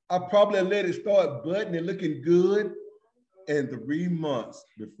 I probably let it start budding and looking good. And 3 months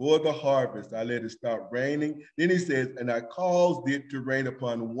before the harvest, I let it start raining. Then he says, and I caused it to rain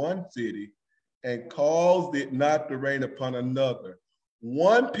upon one city and caused it not to rain upon another.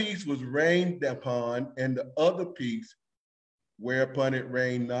 One piece was rained upon, and the other piece, whereupon it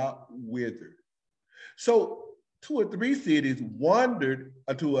rained not, withered. So 2 or 3 cities wandered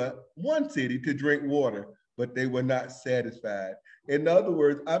unto one city to drink water, but they were not satisfied. In other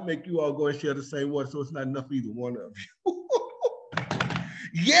words, I make you all go and share the same water, so it's not enough for either one of you.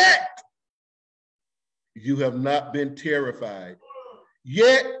 Yet, you have not been terrified.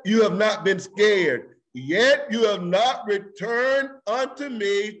 Yet, you have not been scared. Yet you have not returned unto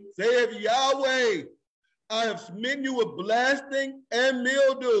me, saith Yahweh. I have smitten you with blasting and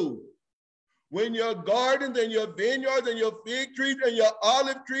mildew. When your gardens and your vineyards and your fig trees and your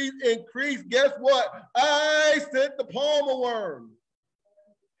olive trees increase, guess what? I sent the palmer worm.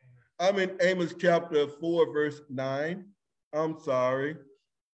 I'm in Amos chapter 4, verse 9. I'm sorry.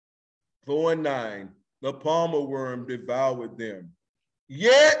 4 and 9. The palmer worm devoured them.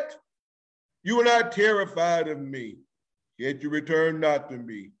 Yet you were not terrified of me, yet you return not to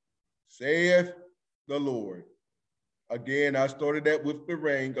me, saith the Lord. Again, I started that with the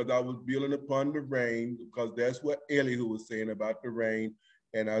rain because I was building upon the rain because that's what Elihu was saying about the rain.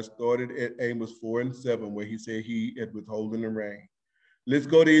 And I started at Amos 4 and 7 where he said he had withholding the rain. Let's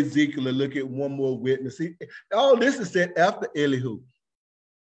go to Ezekiel and look at one more witness. See, all this is said after Elihu.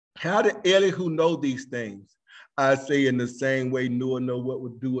 How did Elihu know these things? I say in the same way Noah knew what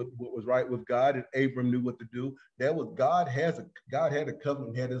was right with God, and Abram knew what to do. That was God had a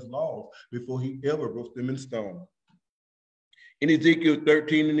covenant, had his laws before he ever wrote them in stone. In Ezekiel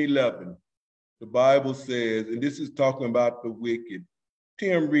 13 and 11, the Bible says, and this is talking about the wicked.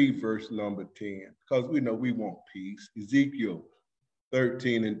 Tim, read verse number 10, because we know we want peace. Ezekiel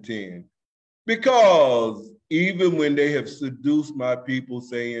 13 and 10. Because even when they have seduced my people,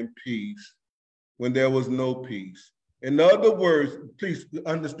 saying peace, when there was no peace. In other words, please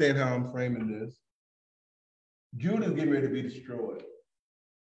understand how I'm framing this. Judah's getting ready to be destroyed.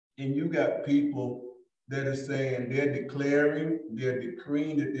 And you got people that are saying, they're declaring, they're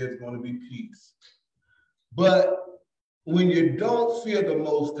decreeing that there's going to be peace. But when you don't fear the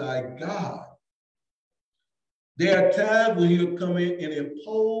Most High God, there are times when he'll come in and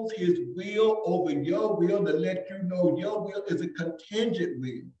impose his will over your will to let you know your will is a contingent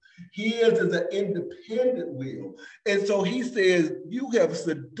will. His is an independent will. And so he says, you have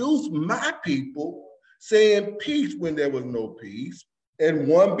seduced my people, saying peace when there was no peace. And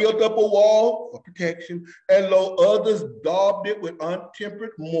one built up a wall for protection, and lo, others daubed it with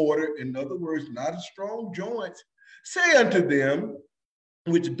untempered mortar. In other words, not a strong joint. Say unto them,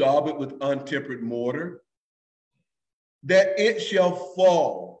 which daub it with untempered mortar, that it shall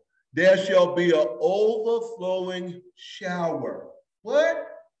fall. There shall be an overflowing shower. What?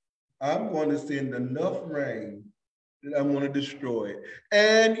 I'm going to send enough rain that I'm going to destroy it.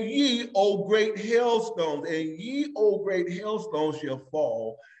 And ye, O great hailstones, and ye, O great hailstones, shall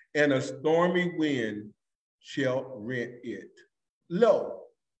fall, and a stormy wind shall rent it. Lo,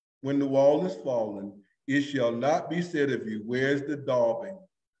 when the wall is fallen, it shall not be said of you, where's the daubing,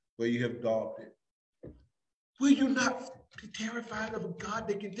 where you have daubed it. Will you not be terrified of a God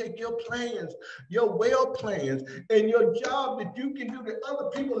that can take your plans, your well plans, and your job that you can do that other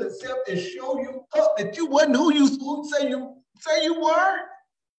people accept and show you up that you wasn't who you say you were?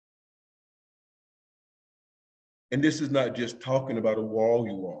 And this is not just talking about a wall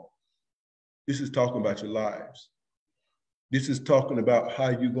you walk. This is talking about your lives. This is talking about how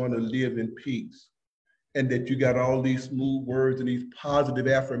you're going to live in peace, and that you got all these smooth words and these positive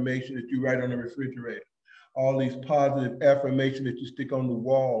affirmations that you write on the refrigerator. All these positive affirmations that you stick on the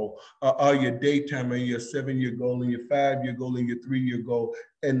wall are your daytime and your 7-year goal and your 5-year goal and your 3-year goal.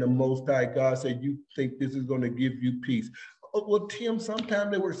 And the Most High God said, you think this is going to give you peace. Well, Tim,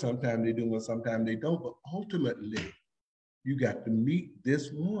 sometimes they work, sometimes they do, and sometimes they don't. But ultimately, you got to meet this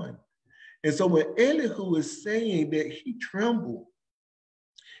one. And so when Elihu is saying that he trembled,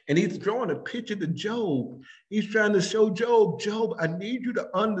 and he's drawing a picture to Job. He's trying to show Job, I need you to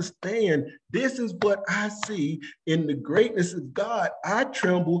understand this is what I see in the greatness of God. I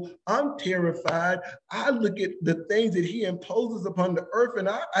tremble. I'm terrified. I look at the things that he imposes upon the earth,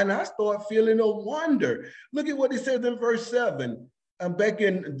 and I start feeling a wonder. Look at what he says in verse 7. I'm back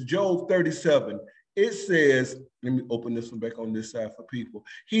in Job 37. It says, let me open this one back on this side for people.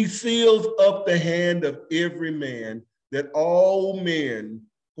 He seals up the hand of every man, that all men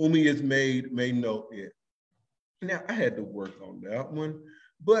whom he has made may know it. Now, I had to work on that one,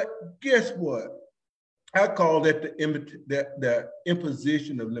 but guess what? I call that the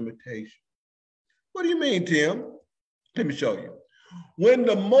imposition of limitation. What do you mean, Tim? Let me show you. When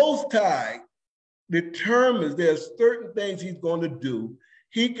the Most High determines there's certain things he's going to do,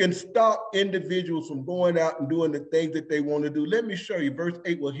 he can stop individuals from going out and doing the things that they want to do. Let me show you. Verse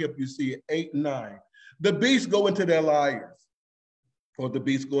 8 will help you see it. 8 and 9. The beasts go into their lairs, or the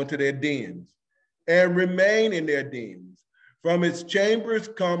beasts go into their dens, and remain in their dens. From its chambers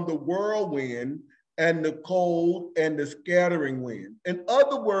come the whirlwind and the cold and the scattering wind. In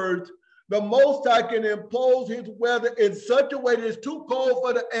other words, The Most High can impose his weather in such a way that it's too cold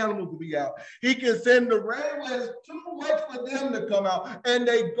for the animals to be out. He can send the rain when it's too much for them to come out. And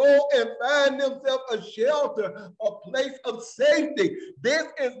they go and find themselves a shelter, a place of safety. This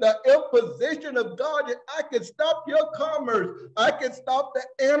is the imposition of God that I can stop your commerce. I can stop the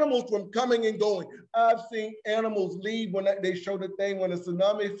animals from coming and going. I've seen animals leave when they show the thing when a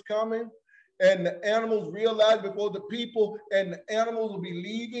tsunami is coming. And the animals realize before the people, and the animals will be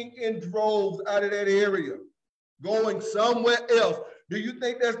leaving in droves out of that area, going somewhere else. Do you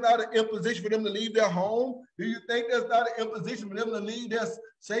think that's not an imposition for them to leave their home? Do you think that's not an imposition for them to leave their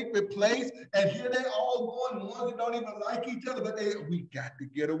sacred place? And here they all going, the ones that don't even like each other, but we got to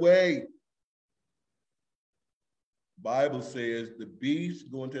get away. Bible says the beasts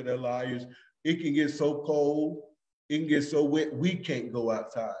go into their liars. It can get so cold, it can get so wet, we can't go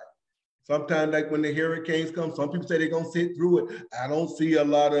outside. Sometimes, like when the hurricanes come, some people say they're going to sit through it. I don't see a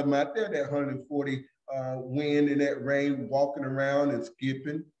lot of them out there, that 140 wind and that rain walking around and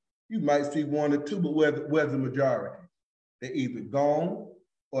skipping. You might see one or two, but where's the majority? They're either gone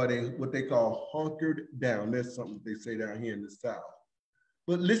or they what they call hunkered down. That's something they say down here in the South.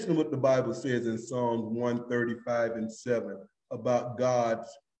 But listen to what the Bible says in Psalms 135:7 about God's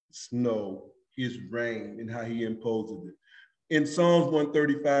snow, his rain, and how he imposes it. In Psalms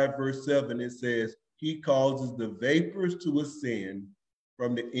 135:7, it says, he causes the vapors to ascend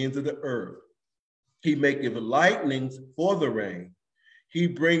from the ends of the earth. He maketh lightnings for the rain. He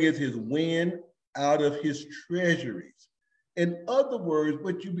bringeth his wind out of his treasuries. In other words,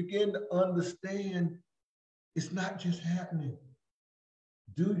 what you begin to understand, it's not just happening.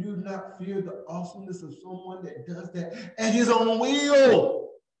 Do you not fear the awesomeness of someone that does that at his own will?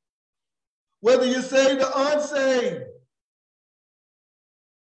 Whether you're saved or unsaved.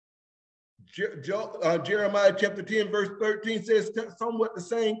 Jeremiah chapter 10, verse 13 says somewhat the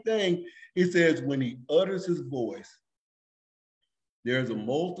same thing. It says, when he utters his voice, there's a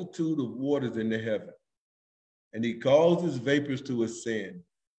multitude of waters in the heaven, and he causes vapors to ascend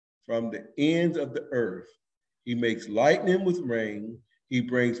from the ends of the earth. He makes lightning with rain. He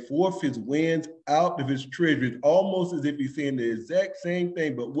brings forth his winds out of his treasuries, almost as if he's saying the exact same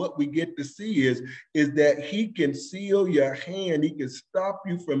thing. But what we get to see is that he can seal your hand. He can stop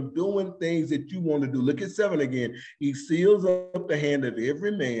you from doing things that you want to do. Look at 7 again. He seals up the hand of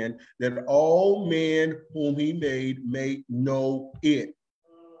every man, that all men whom he made may know it,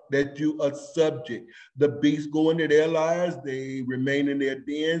 that you are subject. The beasts go into their lives. They remain in their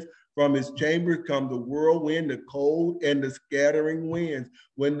dens. From his chambers come the whirlwind, the cold, and the scattering winds.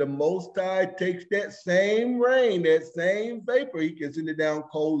 When the Most High takes that same rain, that same vapor, he can send it down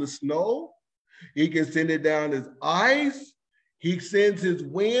cold as snow. He can send it down as ice. He sends his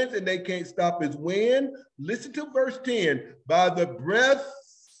winds, and they can't stop his wind. Listen to verse 10. By the breath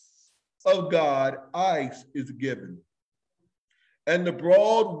of God, ice is given, and the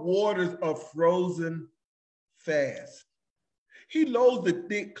broad waters are frozen fast. He loads the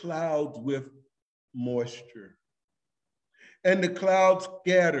thick clouds with moisture, and the clouds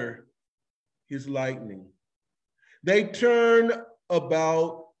scatter his lightning. They turn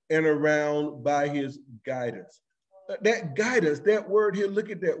about and around by his guidance. That guidance, that word here, look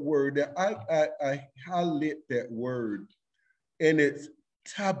at that word. That I highlight that word, and it's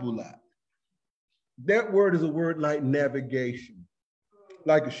tabulat. That word is a word like navigation,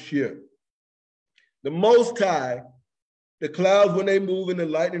 like a ship. The Most High, the clouds, when they move, and the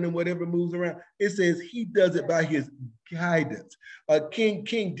lightning and whatever moves around, it says he does it by his guidance. King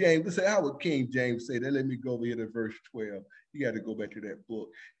James, let's say, how would King James say that? Let me go over here to verse 12. You got to go back to that book.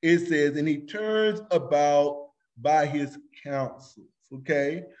 It says, and he turns about by his counsels,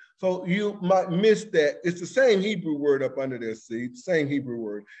 okay? So you might miss that. It's the same Hebrew word up under there, see? Same Hebrew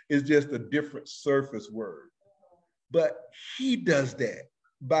word. It's just a different surface word. But he does that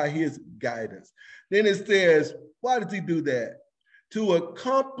by his guidance. Then it says, why does he do that? To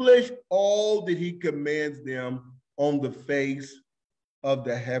accomplish all that he commands them on the face of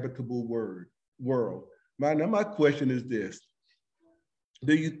the habitable world. Now my question is this.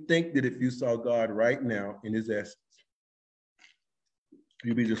 Do you think that if you saw God right now in his essence,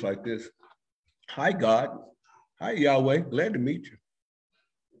 you'd be just like this? Hi, God. Hi, Yahweh. Glad to meet you.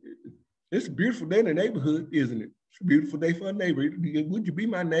 It's a beautiful day in the neighborhood, isn't it? It's a beautiful day for a neighbor. Would you be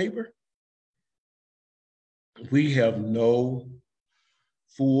my neighbor? We have no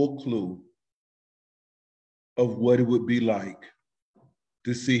full clue of what it would be like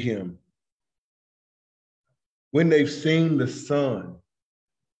to see him. When they've seen the sun,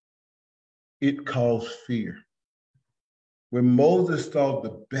 it caused fear. When Moses saw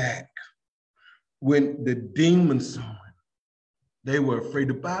the back, when the demons saw him, They were afraid.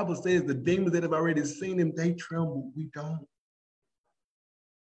 The Bible says the demons that have already seen him, they trembled. We don't.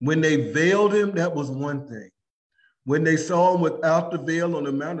 When they veiled him, that was one thing. When they saw him without the veil on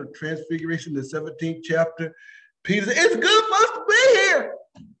the Mount of Transfiguration, the 17th chapter, Peter said, it's good for us to be here.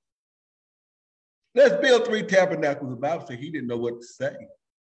 Let's build 3 tabernacles. The Bible said he didn't know what to say.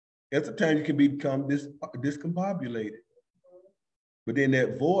 At the time you can become discombobulated. But then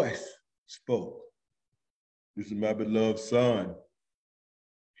that voice spoke. This is my beloved son.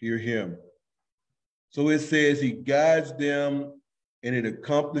 Hear him. So it says he guides them and it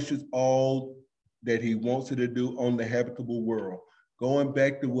accomplishes all that he wants it to do on the habitable world. Going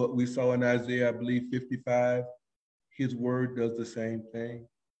back to what we saw in Isaiah, I believe 55, his word does the same thing.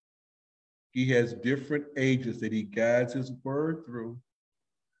 He has different agents that he guides his word through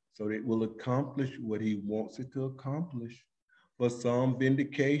so that it will accomplish what he wants it to accomplish. For some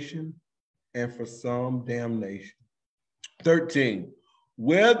vindication and for some damnation. 13,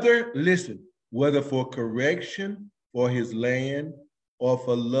 whether for correction, for his land, or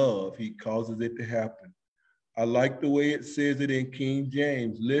for love, he causes it to happen. I like the way it says it in King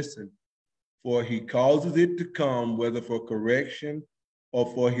James. Listen, for he causes it to come, whether for correction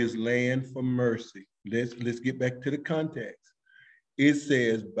or for his land for mercy. Let's get back to the context. It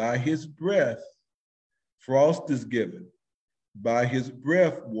says, by his breath, frost is given. By his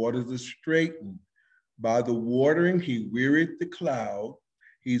breath, waters are straightened. By the watering, he wearied the cloud.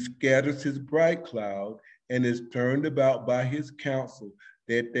 He scatters his bright cloud and is turned about by his counsel,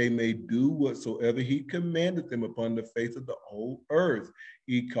 that they may do whatsoever he commanded them upon the face of the whole earth.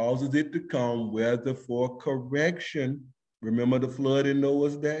 He causes it to come, whether for correction. Remember the flood in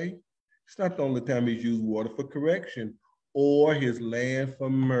Noah's day? It's not the only time he's used water for correction, or his land for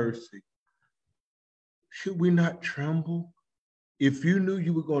mercy. Should we not tremble? If you knew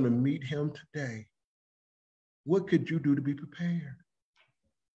you were going to meet him today, what could you do to be prepared?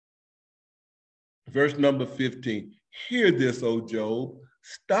 Verse number 15, hear this, O Job,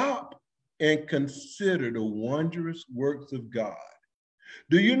 stop and consider the wondrous works of God.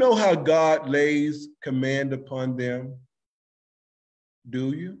 Do you know how God lays command upon them?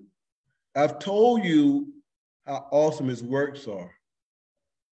 Do you? I've told you how awesome his works are.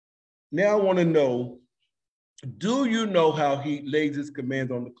 Now I want to know, do you know how he lays his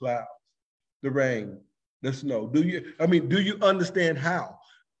commands on the clouds, the rain, the snow? Do you understand how?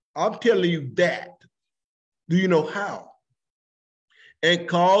 I'm telling you that. Do you know how? And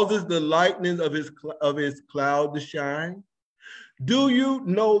causes the lightnings of his cloud to shine. Do you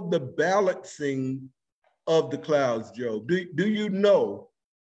know the balancing of the clouds, Job? Do you know?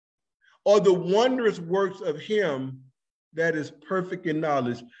 Or the wondrous works of him that is perfect in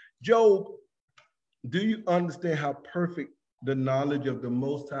knowledge? Job, do you understand how perfect the knowledge of the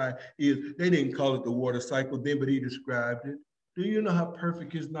Most High is? They didn't call it the water cycle then, but he described it. Do you know how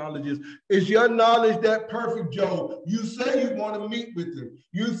perfect his knowledge is? Is your knowledge that perfect, Job? You say you want to meet with him.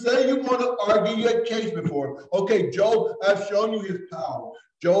 You say you want to argue your case before him. Okay, Job, I've shown you his power.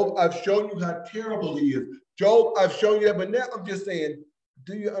 Job, I've shown you how terrible he is. Job, I've shown you that, but now I'm just saying,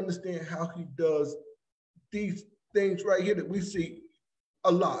 do you understand how he does these things right here that we see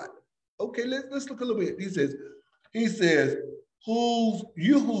a lot? Okay, let's look a little bit. He says, whose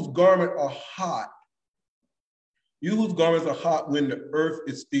garments are hot. You whose garments are hot when the earth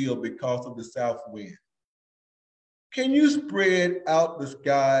is still because of the south wind. Can you spread out the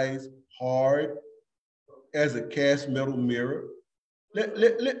skies hard as a cast metal mirror? Let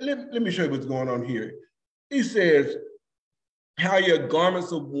me show you what's going on here. He says, how your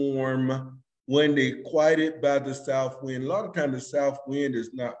garments are warm when they quieted by the south wind. A lot of times the south wind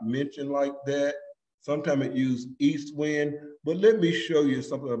is not mentioned like that. Sometimes it uses east wind, but let me show you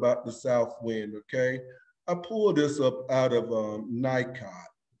something about the south wind, okay? I pulled this up out of Nikon.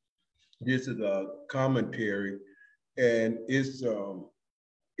 This is a commentary, and I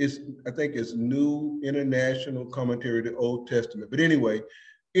think it's New International Commentary to the Old Testament. But anyway,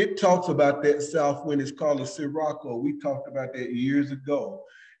 it talks about that south wind. It's called a sirocco. We talked about that years ago.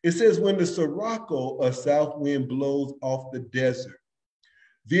 It says, when the sirocco, a south wind, blows off the desert,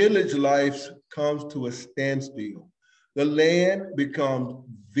 village life comes to a standstill. The land becomes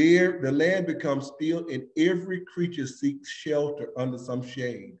still, and every creature seeks shelter under some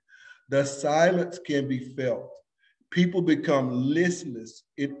shade. The silence can be felt. People become listless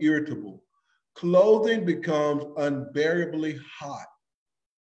and irritable. Clothing becomes unbearably hot.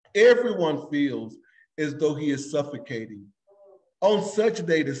 Everyone feels as though he is suffocating. On such a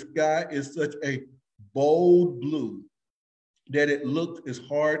day, the sky is such a bold blue that it looks as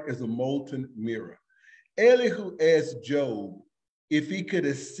hard as a molten mirror. Elihu asked Job if he could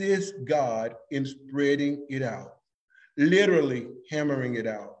assist God in spreading it out. literally hammering it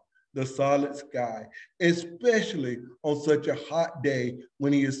out, the solid sky, especially on such a hot day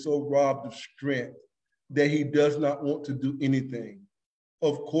when he is so robbed of strength that he does not want to do anything.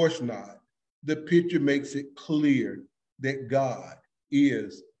 Of course not. The picture makes it clear that God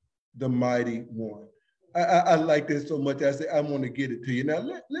is the mighty one. I like this so much. I say, I want to get it to you. Now,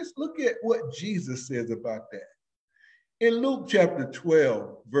 let's look at what Jesus says about that. In Luke chapter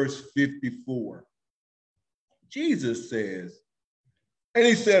 12, verse 54, Jesus says, and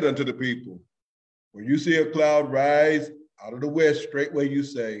he said unto the people, when you see a cloud rise out of the west, straightway you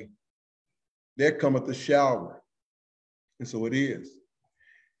say, there cometh a shower. And so it is.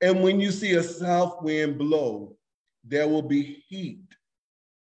 And when you see a south wind blow, there will be heat,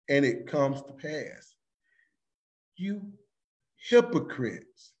 and it comes to pass. You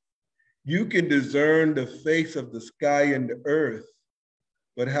hypocrites, you can discern the face of the sky and the earth,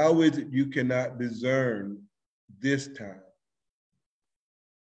 but how is it you cannot discern this time?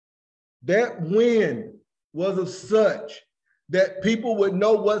 That wind was of such that people would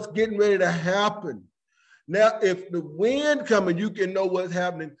know what's getting ready to happen. Now, if the wind coming, you can know what's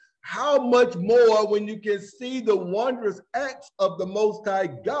happening. How much more when you can see the wondrous acts of the Most High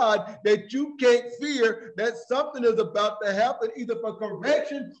God that you can't fear that something is about to happen, either for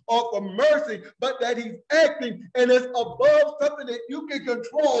correction or for mercy, but that he's acting and it's above something that you can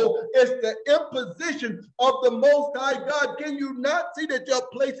control. It's the imposition of the Most High God. Can you not see that your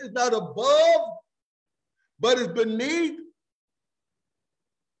place is not above, but is beneath?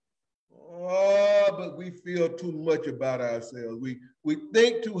 Oh, but we feel too much about ourselves. We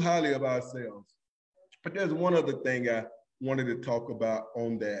think too highly of ourselves. But there's one other thing I wanted to talk about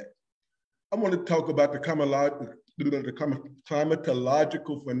on that. I want to talk about the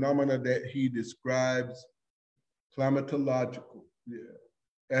climatological phenomena that he describes. Climatological, yeah.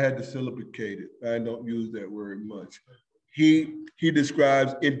 I had to syllabicate it. I don't use that word much. He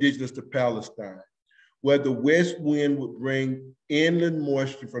describes indigenous to Palestine, where the west wind would bring inland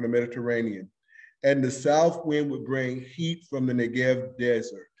moisture from the Mediterranean, and the south wind would bring heat from the Negev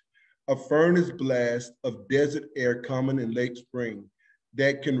desert, a furnace blast of desert air common in late spring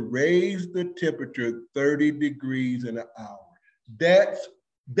that can raise the temperature 30 degrees in an hour. That's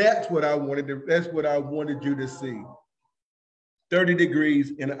what I wanted you to see. 30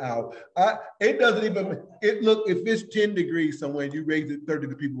 degrees in an hour. It doesn't even, look, if it's 10 degrees somewhere and you raise it 30,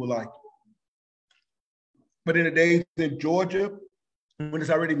 the people will like it. But in the days in Georgia, when it's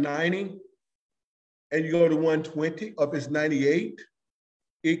already 90, and you go to 120, or if it's 98,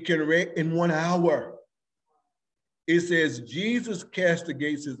 it can rain in 1 hour. It says Jesus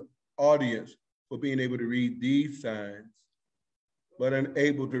castigates his audience for being able to read these signs, but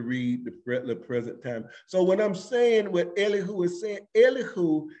unable to read the present time. So when I'm saying what Elihu is saying,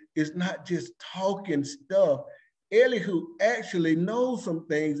 Elihu is not just talking stuff. Elihu actually knows some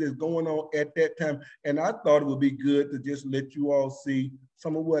things that's going on at that time. And I thought it would be good to just let you all see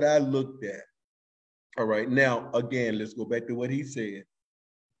some of what I looked at. All right, now, again, let's go back to what he said.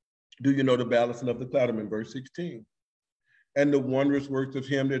 Do you know the balancing of the cloud? I'm in verse 16. And the wondrous works of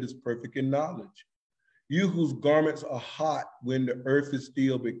him that is perfect in knowledge. You whose garments are hot when the earth is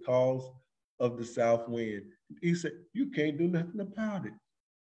still because of the south wind. He said, you can't do nothing about it.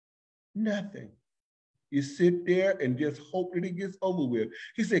 Nothing. You sit there and just hope that it gets over with.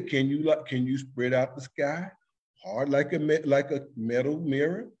 He said, can you spread out the sky hard like a metal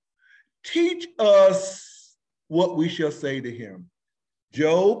mirror? Teach us what we shall say to him.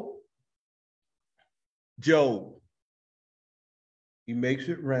 Job, he makes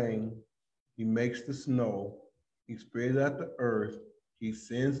it rain. He makes the snow. He spreads out the earth. He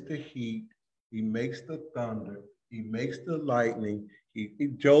sends the heat. He makes the thunder. He makes the lightning.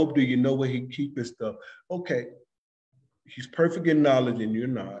 Job, do you know where he keeps his stuff? Okay, he's perfect in knowledge and you're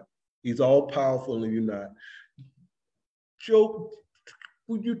not. He's all powerful and you're not. Job,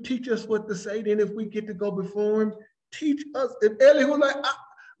 would you teach us what to say then if we get to go before him? Teach us. And Elihu was like,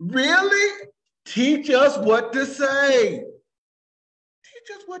 really? Teach us what to say.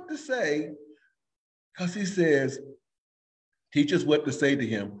 Teach us what to say. Because he says, teach us what to say to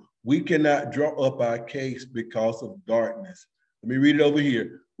him. We cannot draw up our case because of darkness. Let me read it over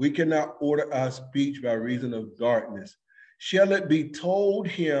here. We cannot order our speech by reason of darkness. Shall it be told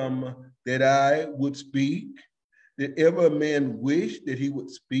him that I would speak? Did ever a man wish that he would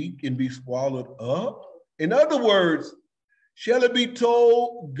speak and be swallowed up? In other words, shall it be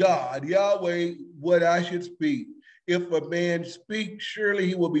told God, Yahweh, what I should speak? If a man speaks, surely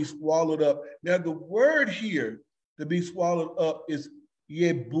he will be swallowed up. Now the word here to be swallowed up is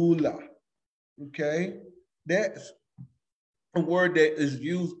yebula, okay? That's a word that is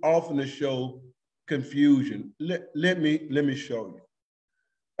used often to show confusion. Let me show you.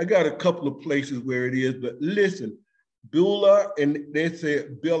 I got a couple of places where it is, but listen, Beulah, and they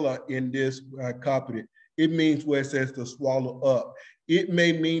said Beulah in this, I copied it. It means where it says to swallow up. It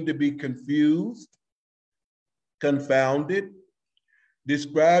may mean to be confused, confounded,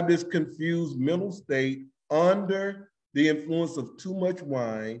 described as confused mental state under the influence of too much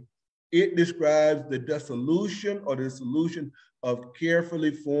wine. It describes the dissolution or the solution of carefully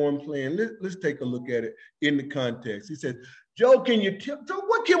formed plan. Let's take a look at it in the context. He says, Job, so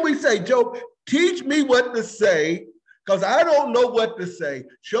what can we say? Job, teach me what to say, because I don't know what to say.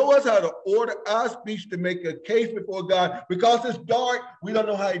 Show us how to order our speech to make a case before God. Because it's dark, we don't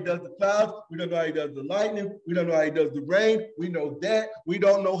know how he does the clouds. We don't know how he does the lightning. We don't know how he does the rain. We know that. We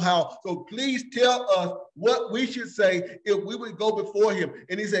don't know how. So please tell us what we should say if we would go before him.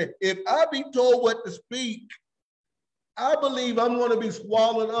 And he said, if I be told what to speak, I believe I'm going to be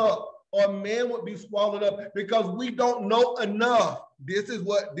swallowed up, or man would be swallowed up, because we don't know enough. This is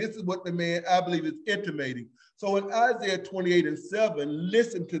what the man, I believe, is intimating. So in Isaiah 28:7,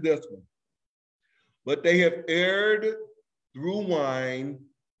 listen to this one. But they have erred through wine,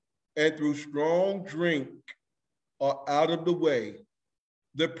 and through strong drink are out of the way.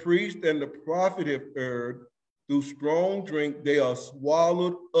 The priest and the prophet have erred through strong drink. They are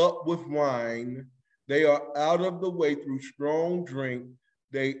swallowed up with wine. They are out of the way through strong drink.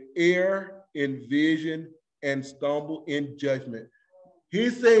 They err in vision and stumble in judgment.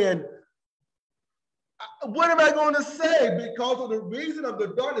 He's saying, what am I going to say? Because of the reason of the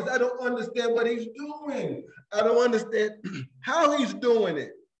darkness, I don't understand what he's doing. I don't understand how he's doing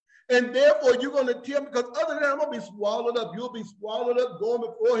it. And therefore, you're going to tell me, because other than that, I'm going to be swallowed up. You'll be swallowed up going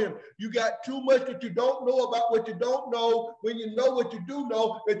before him. You got too much that you don't know about what you don't know, when you know what you do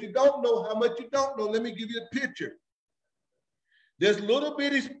know, that you don't know how much you don't know. Let me give you a picture. This little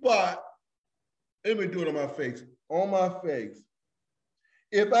bitty spot, let me do it on my face. On my face.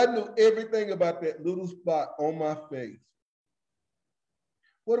 If I knew everything about that little spot on my face,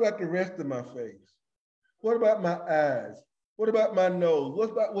 what about the rest of my face? What about my eyes? What about my nose?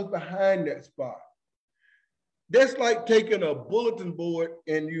 What's behind that spot? That's like taking a bulletin board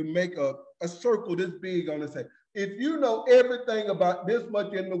and you make a circle this big on the side. If you know everything about this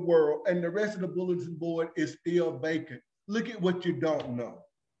much in the world and the rest of the bulletin board is still vacant, look at what you don't know.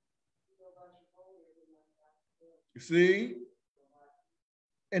 You see?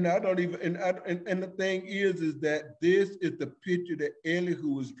 And I don't even, and the thing is that this is the picture that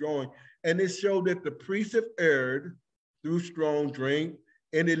Elihu was drawing. And it showed that the priests have erred through strong drink,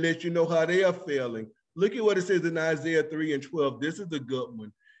 and it lets you know how they are failing. Look at what it says in Isaiah 3:12. This is a good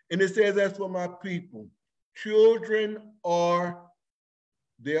one. And it says, as for my people, children are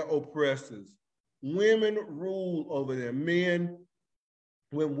their oppressors. Women rule over them. Men,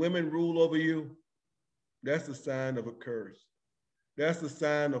 when women rule over you, that's a sign of a curse. That's a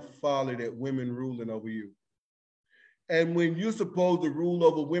sign of folly, that women ruling over you. And when you're supposed to rule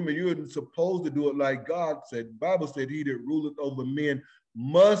over women, you're supposed to do it like God said. The Bible said, he that ruleth over men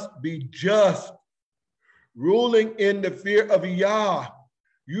must be just, ruling in the fear of Yah.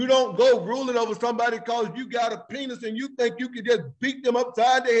 You don't go ruling over somebody because you got a penis and you think you can just beat them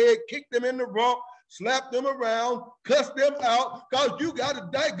upside the head, kick them in the rump, slap them around, cuss them out because you got a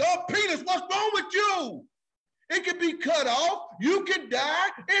daggone penis. What's wrong with you? It can be cut off. You can die.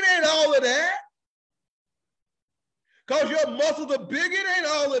 It ain't all of that. Because your muscles are big, it ain't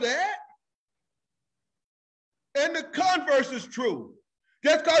all of that. And the converse is true.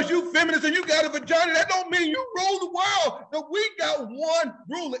 Just because you feminist and you got a vagina, that don't mean you rule the world. No, we got one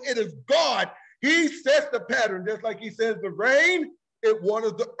ruler. It is God. He sets the pattern, just like he sends the rain, it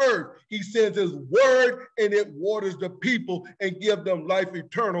waters the earth. He sends his word and it waters the people and gives them life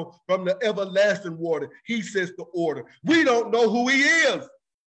eternal from the everlasting water. He sets the order. We don't know who he is.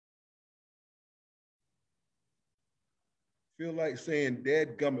 Feel like saying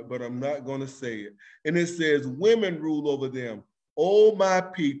dadgummit, but I'm not going to say it. And it says, women rule over them. O my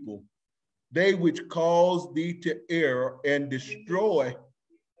people, they which cause thee to err and destroy,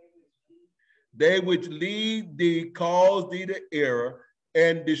 they which lead thee, cause thee to error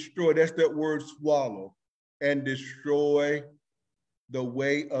and destroy. That's that word swallow. And destroy the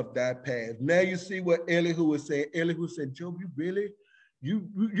way of thy path. Now you see what Elihu was saying. Elihu said, Job, you really?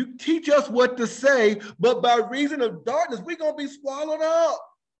 You teach us what to say, but by reason of darkness, we're going to be swallowed up.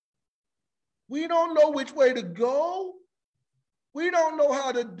 We don't know which way to go. We don't know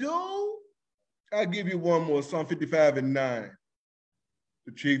how to do. I'll give you one more, Psalm 55:9.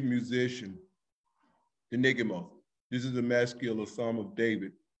 The chief musician, the Nigemoth. This is a masculine Psalm of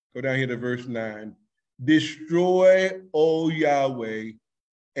David. Go down here to verse 9. Destroy, O Yahweh,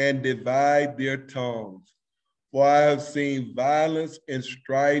 and divide their tongues. For I have seen violence and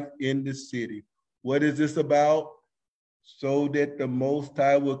strife in the city. What is this about? So that the Most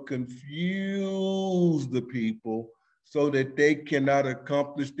High will confuse the people so that they cannot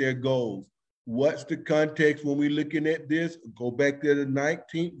accomplish their goals. What's the context when we're looking at this? Go back to the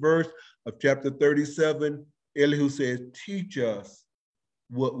 19th verse of chapter 37. Elihu says, teach us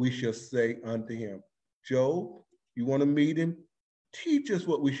what we shall say unto him. Job, you want a meeting? Teach us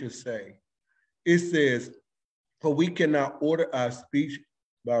what we should say. It says, for we cannot order our speech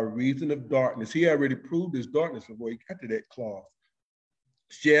by reason of darkness. He already proved his darkness before he got to that clause.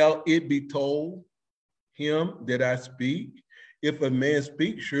 Shall it be told him that I speak? If a man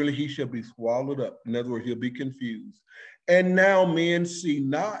speak, surely he shall be swallowed up. In other words, he'll be confused. And now men see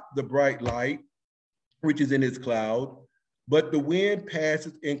not the bright light, which is in his cloud, but the wind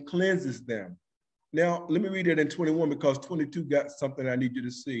passes and cleanses them. Now, let me read it in 21 because 22 got something I need you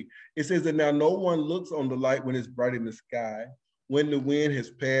to see. It says that now no one looks on the light when it's bright in the sky, when the wind has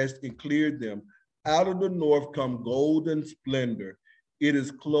passed and cleared them. Out of the north come golden splendor. It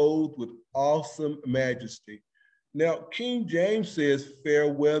is clothed with awesome majesty. Now, King James says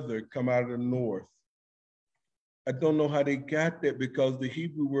fair weather come out of the north. I don't know how they got that because the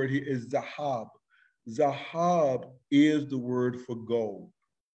Hebrew word here is zahab. Zahab is the word for gold,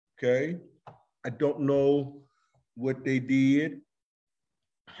 okay? I don't know what they did,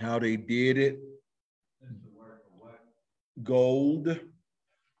 how they did it. That's the word for what? Gold.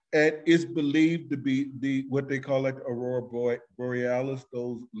 And it's believed to be what they call like aurora borealis,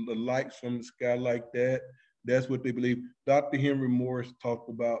 those lights from the sky like that. That's what they believe. Dr. Henry Morris talked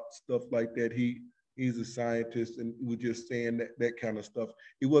about stuff like that. He's a scientist and was just saying that kind of stuff.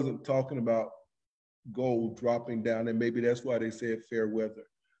 He wasn't talking about gold dropping down, and maybe that's why they said fair weather.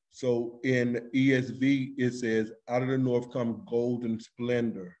 So in ESV, it says, out of the north come golden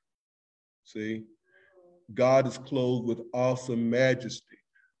splendor. See, God is clothed with awesome majesty.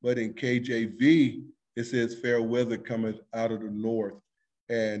 But in KJV, it says fair weather cometh out of the north.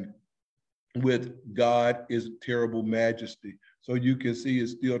 And with God is terrible majesty. So you can see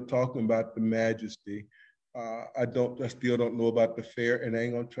it's still talking about the majesty. I still don't know about the fair, and I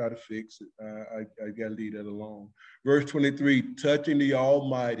ain't gonna try to fix it. I gotta leave that alone. Verse 23, touching the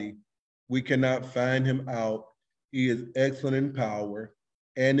Almighty, we cannot find him out. He is excellent in power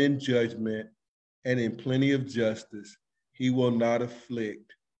and in judgment and in plenty of justice. He will not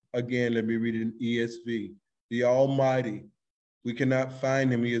afflict. Again, let me read it in ESV. The Almighty, we cannot find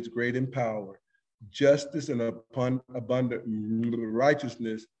him. He is great in power. Justice and upon abundant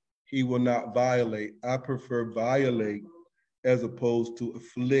righteousness, he will not violate. I prefer violate as opposed to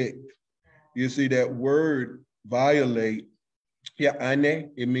afflict. You see that word violate, yeah,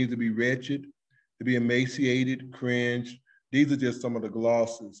 ane, it means to be wretched, to be emaciated, cringe. These are just some of the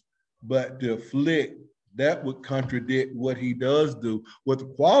glosses. But to afflict, that would contradict what he does do with the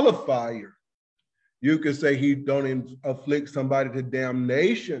qualifier. You could say he don't afflict somebody to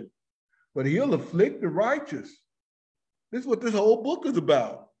damnation, but he'll afflict the righteous. This is what this whole book is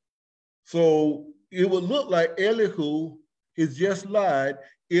about. So it would look like Elihu is just lied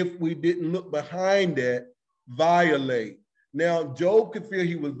if we didn't look behind that, violate. Now, Job could feel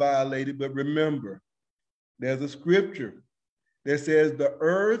he was violated, but remember, there's a scripture that says the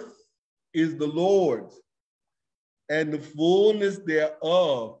earth is the Lord's and the fullness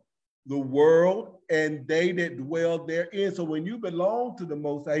thereof, the world and they that dwell therein. So when you belong to the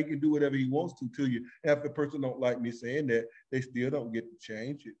Most High, he can do whatever he wants to you. And if the person don't like me saying that, they still don't get to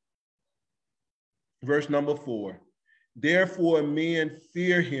change it. Verse number 4, therefore men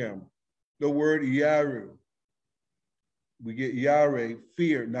fear him. The word yaru. We get yare,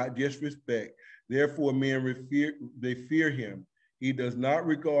 fear, not just respect. Therefore men fear him. He does not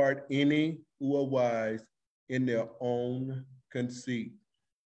regard any who are wise in their own conceit.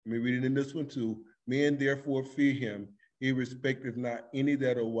 Let me read it in this one too. Men therefore fear him. He respecteth not any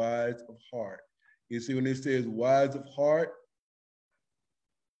that are wise of heart. You see, when it says wise of heart,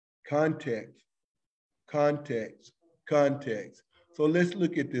 context. So let's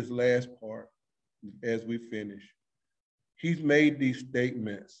look at this last part as we finish. He's made these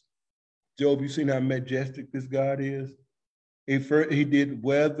statements. Job, you seen how majestic this God is? He did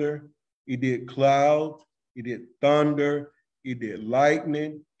weather, he did clouds, he did thunder, he did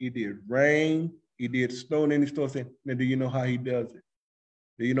lightning, he did rain, he did snow, and then he starts saying, now do you know how he does it?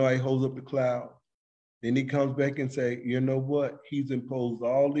 Do you know how he holds up the cloud? Then he comes back and say, you know what? He's imposed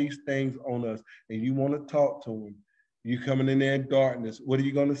all these things on us, and you want to talk to him. You coming in there in darkness. What are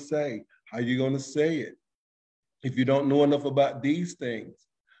you going to say? How are you going to say it? If you don't know enough about these things,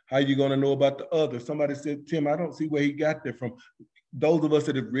 how are you going to know about the other? Somebody said, Tim, I don't see where he got that from. those of us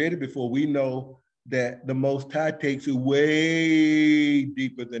that have read it before, we know that the Most High takes it way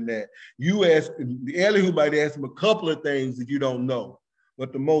deeper than that. You ask, Elihu might ask him a couple of things that you don't know,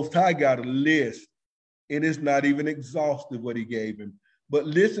 but the Most High got a list, and it's not even exhaustive what he gave him. But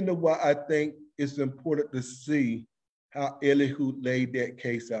listen to why I think it's important to see how Elihu laid that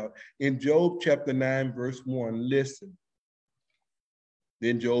case out. In Job chapter 9, verse 1, listen.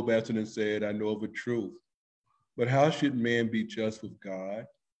 Then Job answered and said, I know of a truth, but how should man be just with God?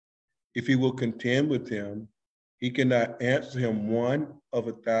 If he will contend with him, he cannot answer him one of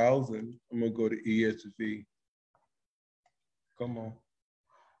 1,000. I'm going to go to ESV. Come on.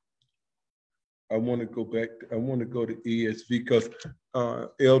 I want to go back. I want to go to ESV because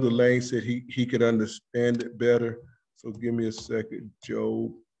Elder Lane said he could understand it better. So give me a second.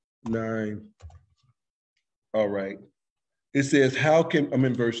 Job 9. All right. It says, I'm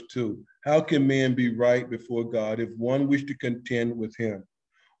in verse 2. How can man be right before God if one wished to contend with him?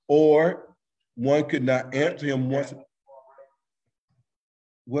 Or one could not answer him once.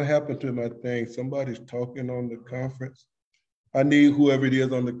 What happened to my thing? Somebody's talking on the conference. I need whoever it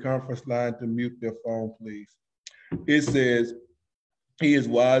is on the conference line to mute their phone, please. It says, he is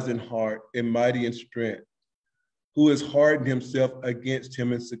wise in heart and mighty in strength, who has hardened himself against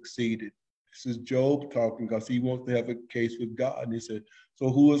him and succeeded. This is Job talking because he wants to have a case with God. And he said, so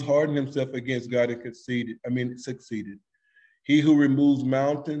who has hardened himself against God and succeeded? He who removes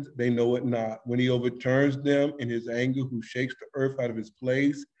mountains, they know it not. When he overturns them in his anger, who shakes the earth out of his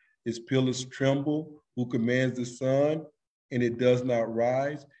place, his pillars tremble, who commands the sun, and it does not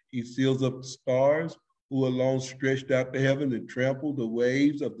rise. He seals up the stars, who alone stretched out the heaven and trampled the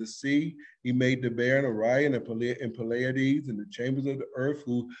waves of the sea. He made the bear and Orion and Pleiades in the chambers of the earth,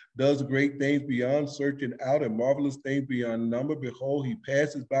 who does great things beyond searching out and marvelous things beyond number. Behold, he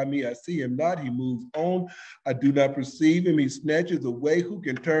passes by me. I see him not. He moves on. I do not perceive him. He snatches away. Who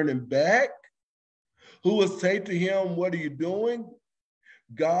can turn him back? Who will say to him, what are you doing?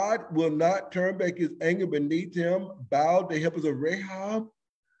 God will not turn back his anger beneath him, bow the helpers of Rahab.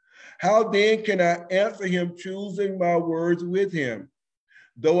 How then can I answer him, choosing my words with him?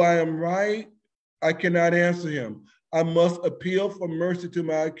 Though I am right, I cannot answer him. I must appeal for mercy to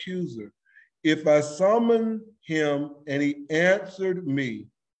my accuser. If I summoned him and he answered me,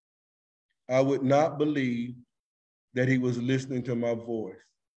 I would not believe that he was listening to my voice.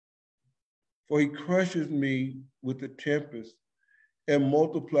 For he crushes me with the tempest and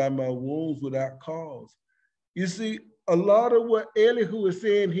multiplies my wounds without cause. You see, a lot of what Elihu is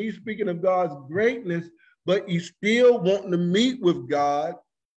saying, he's speaking of God's greatness, but he's still wanting to meet with God.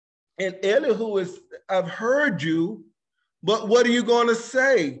 And Elihu is, I've heard you, but what are you going to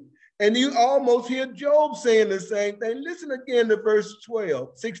say? And you almost hear Job saying the same thing. Listen again to verse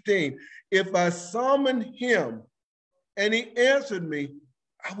 16. If I summoned him and he answered me,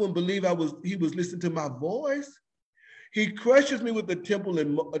 I wouldn't believe he was listening to my voice. He crushes me with a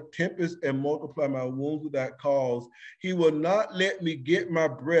tempest and multiply my wounds without cause. He will not let me get my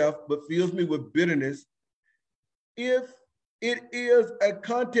breath, but fills me with bitterness. If it is a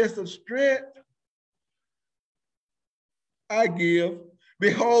contest of strength, I give.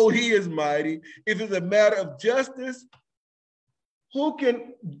 Behold, he is mighty. If it's a matter of justice, who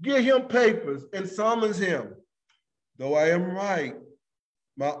can give him papers and summons him? Though I am right,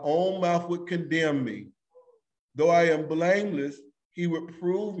 my own mouth would condemn me. Though I am blameless, he would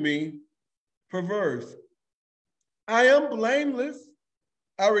prove me perverse. I am blameless.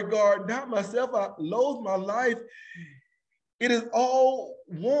 I regard not myself. I loathe my life. It is all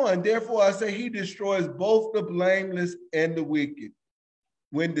one. Therefore, I say he destroys both the blameless and the wicked.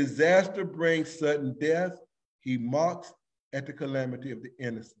 When disaster brings sudden death, he mocks at the calamity of the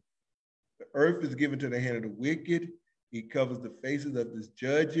innocent. The earth is given to the hand of the wicked. He covers the faces of his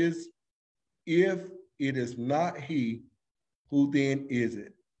judges. If it is not he, who then is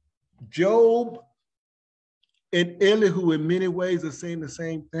it? Job and Elihu in many ways are saying the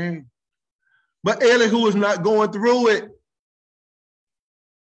same thing. But Elihu is not going through it.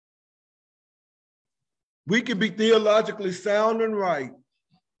 We can be theologically sound and right.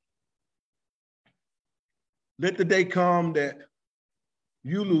 Let the day come that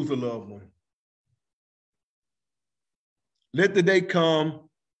you lose a loved one. Let the day come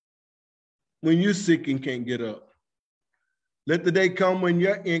when you're sick and can't get up. Let the day come when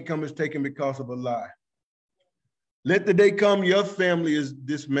your income is taken because of a lie. Let the day come your family is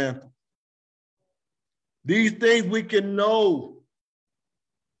dismantled. These things we can know.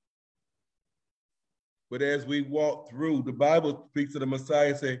 But as we walk through, the Bible speaks of the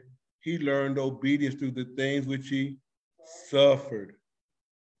Messiah saying he learned obedience through the things which he suffered.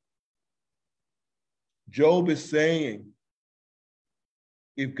 Job is saying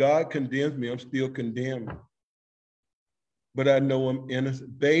If God condemns me, I'm still condemned. But I know I'm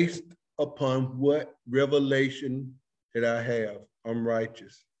innocent based upon what revelation that I have. I'm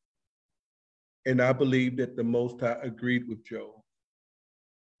righteous. And I believe that the Most High agreed with Job.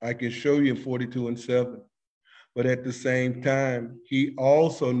 I can show you in 42:7. But at the same time, he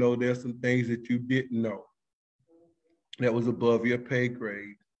also knows there's some things that you didn't know that was above your pay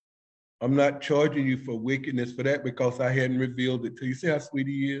grade. I'm not charging you for wickedness for that because I hadn't revealed it to you. See how sweet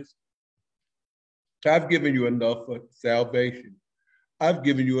he is? I've given you enough for salvation. I've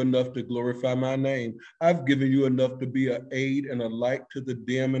given you enough to glorify my name. I've given you enough to be an aid and a light to the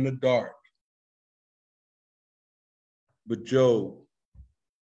dim and the dark. But Job,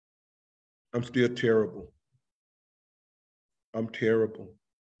 I'm still terrible. I'm terrible.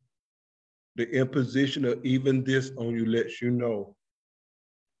 The imposition of even this on you lets you know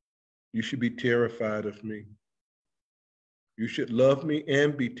you should be terrified of me. You should love me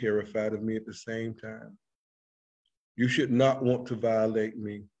and be terrified of me at the same time. You should not want to violate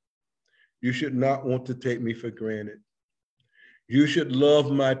me. You should not want to take me for granted. You should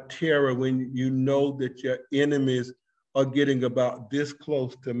love my terror when you know that your enemies are getting about this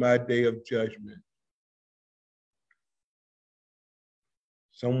close to my day of judgment.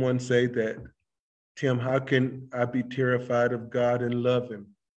 Someone say that, Tim, how can I be terrified of God and love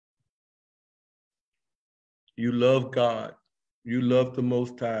him? You love God. You love the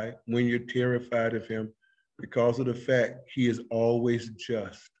Most High when you're terrified of him because of the fact he is always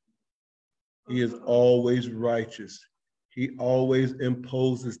just. He is always righteous. He always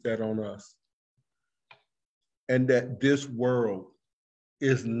imposes that on us. And that this world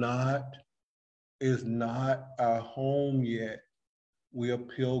is not our home yet. We are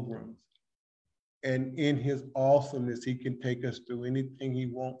pilgrims. And in his awesomeness, he can take us through anything he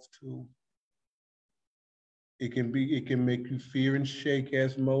wants to. It can make you fear and shake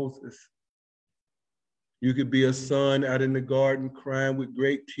as Moses. You could be a son out in the garden crying with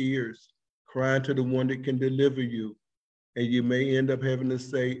great tears, crying to the one that can deliver you. And you may end up having to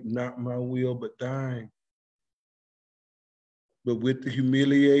say, not my will, but thine. But with the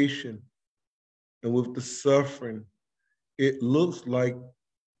humiliation and with the suffering, it looks like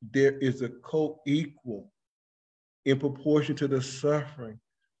there is a co-equal in proportion to the suffering,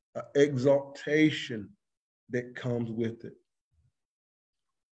 an exaltation that comes with it.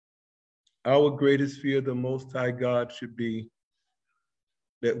 Our greatest fear of the Most High God should be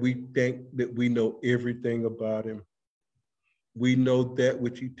that we think that we know everything about him. We know that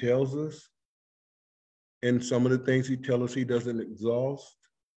which he tells us, and some of the things he tells us he doesn't exhaust,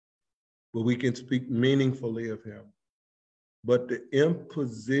 but we can speak meaningfully of him. But the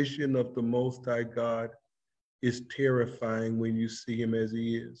imposition of the Most High God is terrifying when you see him as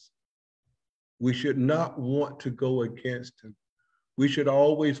he is. We should not want to go against him. We should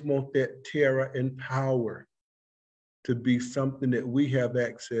always want that terror and power to be something that we have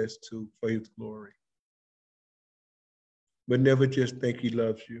access to for his glory. But never just think he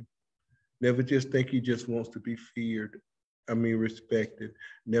loves you. Never just think he just wants to be respected.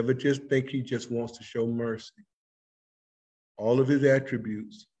 Never just think he just wants to show mercy. All of his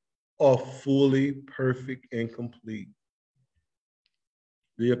attributes are fully perfect and complete.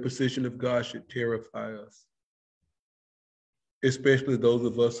 The imposition of God should terrify us, especially those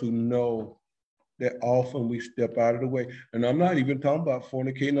of us who know that often we step out of the way. And I'm not even talking about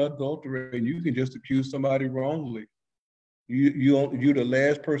fornicating or adultery. You can just accuse somebody wrongly. You're the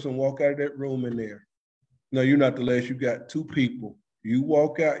last person walk out of that room in there. No, you're not the last. You got two people. You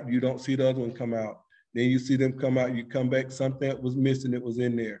walk out, you don't see the other one come out. Then you see them come out, you come back, something that was missing that was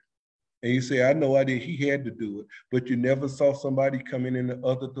in there. And you say, I know I did, he had to do it. But you never saw somebody coming in the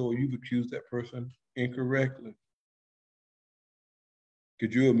other door. You've accused that person incorrectly.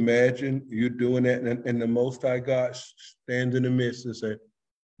 Could you imagine you doing that and the Most High God stands in the midst and say,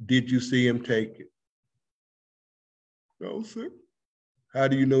 did you see him take it? No, sir. How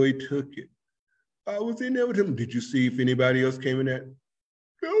do you know he took it? I was in there with him. Did you see if anybody else came in there?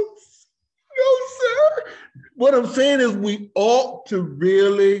 No, sir. What I'm saying is we ought to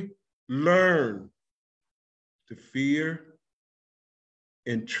really learn to fear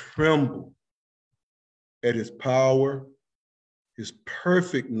and tremble at his power, his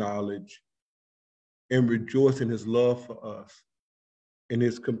perfect knowledge, and rejoice in his love for us and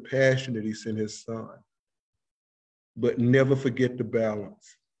his compassion that he sent his son. But never forget the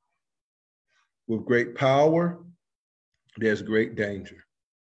balance. With great power, there's great danger.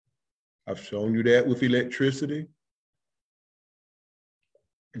 I've shown you that with electricity.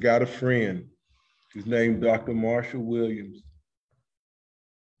 I got a friend. He's named Dr. Marshall Williams.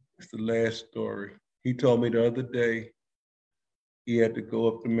 It's the last story. He told me the other day He had to go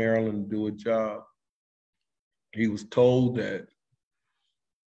up to Maryland and do a job. He was told that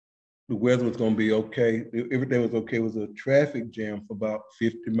the weather was going to be okay. Everything was okay. It was a traffic jam for about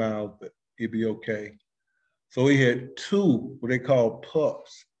 50 miles, but it'd be okay. So he had two, what they call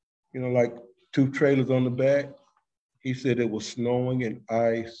pups, like two trailers on the back. He said it was snowing and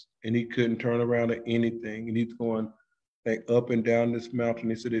ice, and he couldn't turn around or anything. And he's going like up and down this mountain.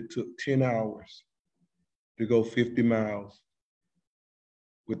 He said it took 10 hours to go 50 miles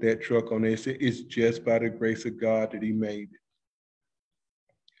with that truck on there. He said it's just by the grace of God that he made it.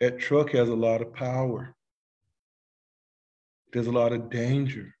 That truck has a lot of power. There's a lot of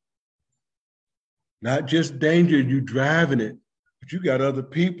danger. Not just danger, you driving it, but you got other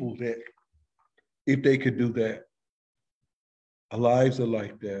people that, if they could do that, our lives are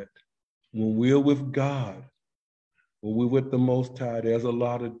like that. When we're with God, when we're with the Most High, there's a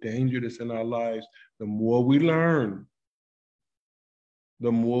lot of danger that's in our lives. The more we learn,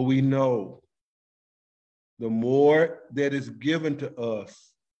 the more we know, the more that is given to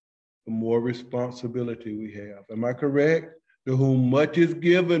us, the more responsibility we have. Am I correct? To whom much is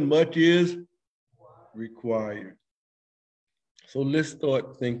given, much is required. So let's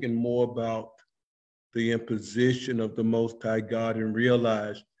start thinking more about the imposition of the Most High God and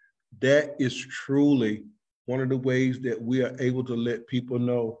realize that is truly one of the ways that we are able to let people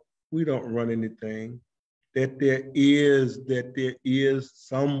know we don't run anything, that there is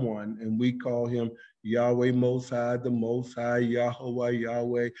someone, and we call him Yahweh Most High, the Most High,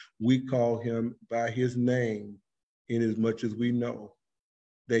 Yahweh. We call him by his name in as much as we know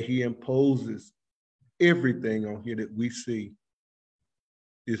that he imposes everything on here that we see.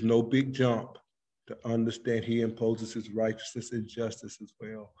 There's no big jump to understand he imposes his righteousness and justice as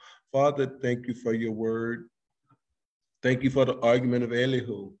well. Father, thank you for your word. Thank you for the argument of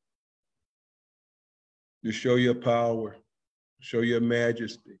Elihu. To show your power, show your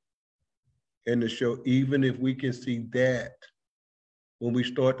majesty, and to show even if we can see that, when we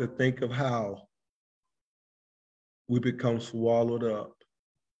start to think of how we become swallowed up,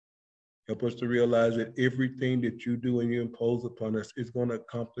 help us to realize that everything that you do and you impose upon us is going to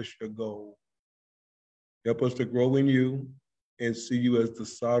accomplish your goal. Help us to grow in you and see you as the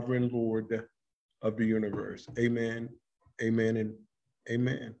sovereign Lord of the universe. Amen, amen, and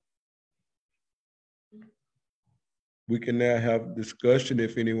amen. We can now have discussion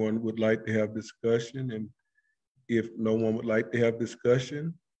if anyone would like to have discussion. And if no one would like to have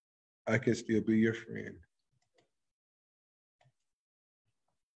discussion, I can still be your friend.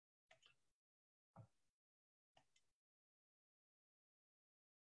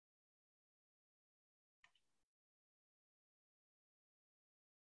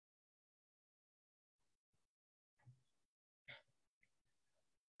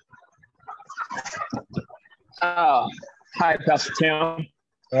 Hi, Pastor Tim.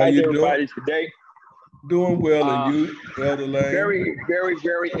 How you everybody doing? Today? Doing well, and you, Elder Lane? Very, very,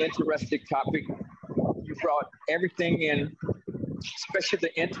 very interesting topic. You brought everything in, especially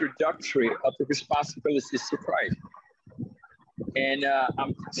the introductory of the responsibilities to Christ. And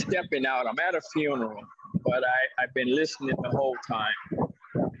I'm stepping out. I'm at a funeral, but I've been listening the whole time.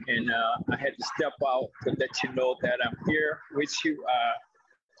 And I had to step out to let you know that I'm here with you.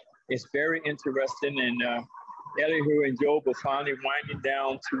 It's very interesting, and Elihu and Job are finally winding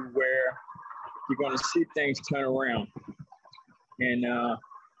down to where you're going to see things turn around. And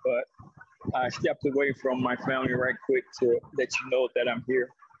but I stepped away from my family right quick to let you know that I'm here.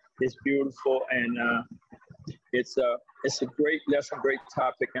 It's beautiful, and it's a great lesson, great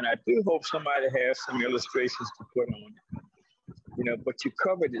topic, and I do hope somebody has some illustrations to put on it. But you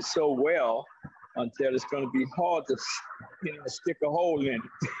covered it so well until it's going to be hard to, stick a hole in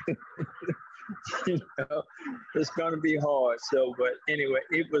it. It's going to be hard. So, but anyway,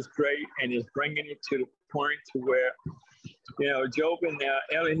 it was great, and it's bringing it to the point to where, Job and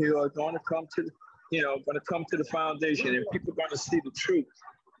Elihu are going to come to, the foundation, and people are going to see the truth.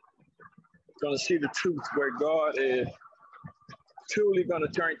 Going to see the truth where God is truly going to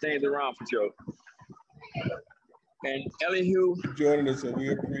turn things around for Job. And Elihu, joining us, and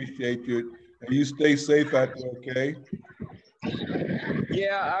we appreciate you. And you stay safe out there, okay?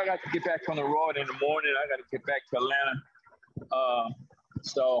 Yeah, I got to get back on the road in the morning. I got to get back to Atlanta.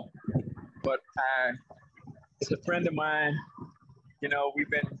 But it's a friend of mine. We've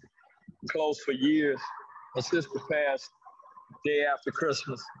been close for years. My sister passed day after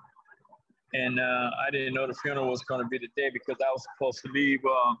Christmas. And I didn't know the funeral was going to be today because I was supposed to leave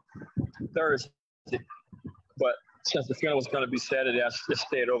Thursday. But since the funeral was going to be Saturday, I just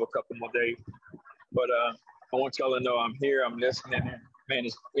stayed over a couple more days. But I want y'all to know I'm here, I'm listening. And man,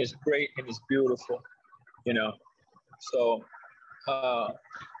 it's great and it's beautiful, So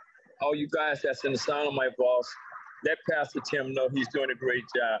all you guys that's in the sound of my voice, let Pastor Tim know he's doing a great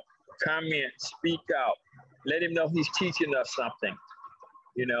job. Comment, speak out. Let him know he's teaching us something.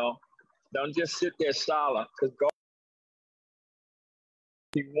 You know, don't just sit there silent, because God,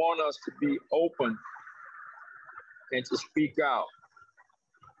 he wants us to be open and to speak out.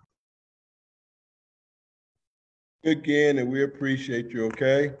 Again, and we appreciate you,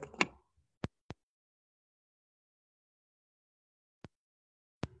 okay?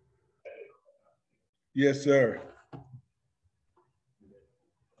 Yes, sir.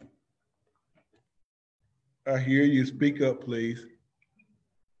 I hear you. Speak up, please.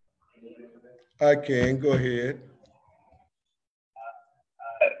 I can. Go ahead.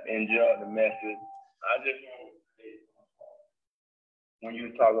 I enjoyed the message. I just want to say, when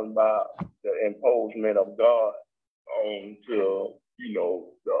you're talking about the imposement of God onto, you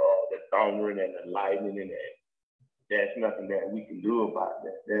know, the thundering and the lightning and that, there's nothing that we can do about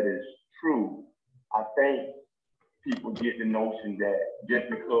that. That is true. I think people get the notion that just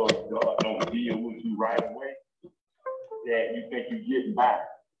because God don't deal with you right away, that you think you get by.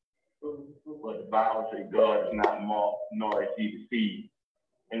 But the Bible says God is not mocked, nor is he deceived.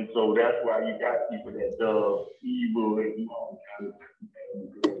 And so that's why you got people that does evil and do all kinds of things,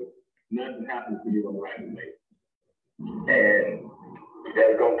 because nothing happens to you right away. And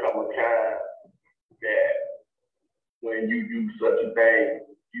there's gonna come a time that when you do such a thing,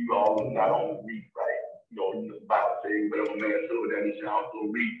 you all not only reap right. You know, the Bible says, whatever man sow, that he shall also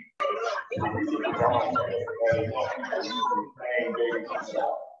reap.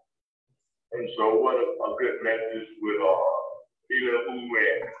 And so what a good message with Peter who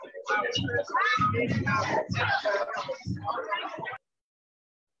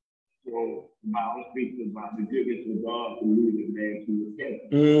so the Bible speaks about the goodness of God to lead a man to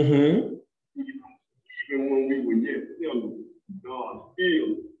repentance. Mm-hmm. Even when we were yet sinners, God still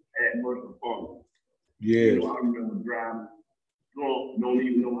had mercy upon us. Yes. You know, I remember driving drunk, don't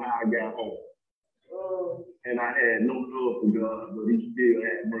even know how I got home. And I had no love for God, but he still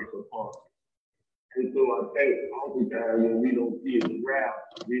had mercy upon us. And so I think oftentimes when we don't see the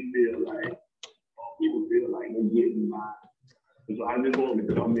wrath, we feel like, people feel like they're getting by. And so I just wanted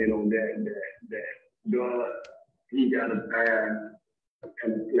to comment on that God, he got a time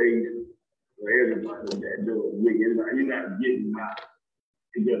and a place for everybody that does wicked. You're not getting by.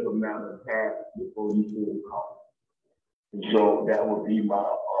 It's just a matter of time before you feel caught. And so that would be my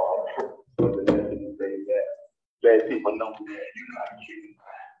message to say that. Let people know that you're not getting by.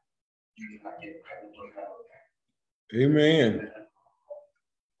 You're not getting by. Amen.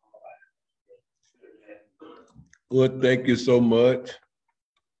 Well, thank you so much.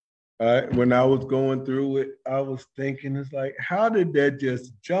 When I was going through it, I was thinking, it's like, how did that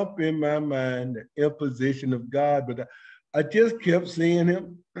just jump in my mind, the imposition of God? But I just kept seeing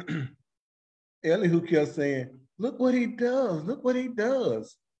him. Ellie, who kept saying, look what he does, look what he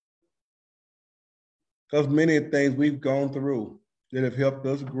does. Because many things we've gone through that have helped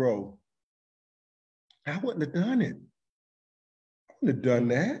us grow. I wouldn't have done it. I wouldn't have done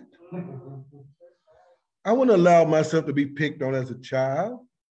that. I wouldn't allow myself to be picked on as a child.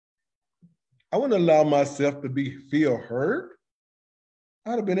 I wouldn't allow myself to feel hurt.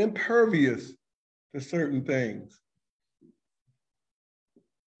 I'd have been impervious to certain things.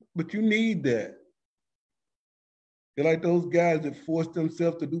 But you need that. They're like those guys that force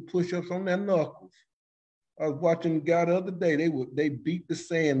themselves to do push-ups on their knuckles. I was watching a guy the other day, they beat the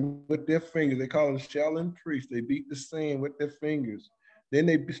sand with their fingers. They call them Shaolin priests. They beat the sand with their fingers. Then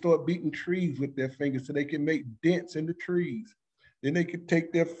they start beating trees with their fingers so they can make dents in the trees. Then they could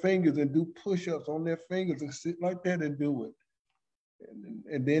take their fingers and do push-ups on their fingers and sit like that and do it.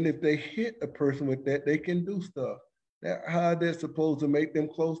 And then if they hit a person with that, they can do stuff. Now, how they're supposed to make them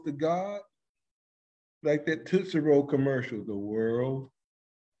close to God? Like that Tootsie Roll commercial, the world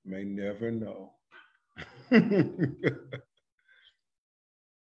may never know.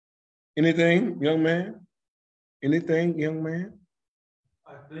 Anything, young man? Anything, young man?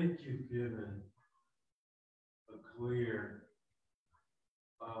 I think you've given a clear,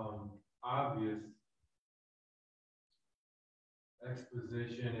 obvious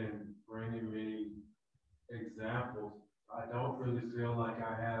exposition and bringing many examples. I don't really feel like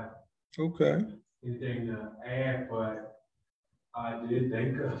I have anything to add, but I did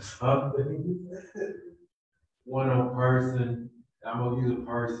think of something. One on person, I'm gonna use a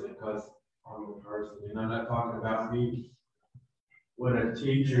person because I'm a person, and I'm not talking about me. When a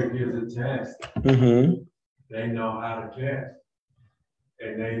teacher gives a test, they know how to test,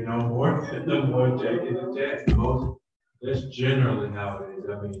 and they know more than the one taking the test. That's generally how it is.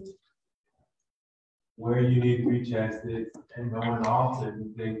 I mean, where you need to be tested, and knowing also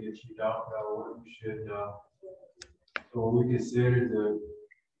the things that you don't know, what you should know. So we consider the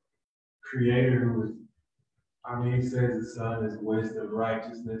Creator who is, he says the Son is wisdom,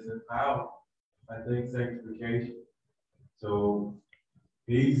 righteousness, and power. I think sanctification. So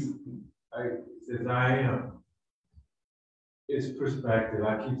he says, I am. It's perspective.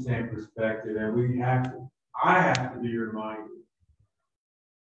 I keep saying perspective, and I have to be reminded.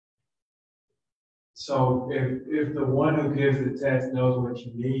 So if the one who gives the test knows what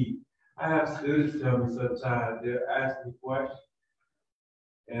you need, I have students tell me sometimes, they'll ask me questions.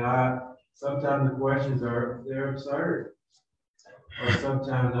 And sometimes the questions they're absurd. Or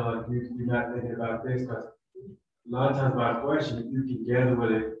sometimes they're like, you're not thinking about this, because a lot of times by question, you can gather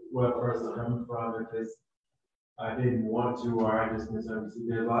where a person's coming from, if it's I didn't want to, or I just misunderstood.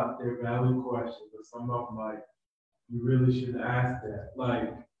 They're valid questions, but some of them, like, you really shouldn't ask that.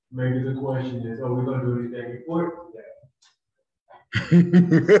 Like, maybe the question is, we're going to do anything important today.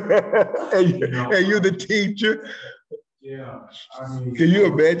 And you're the teacher. Yeah. Can you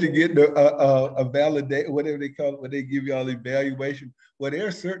imagine getting a validate, whatever they call it, when they give you all evaluation? Well, there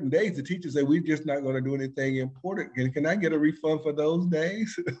are certain days the teachers say, we're just not going to do anything important. Can I get a refund for those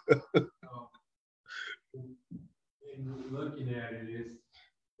days? And looking at it, it's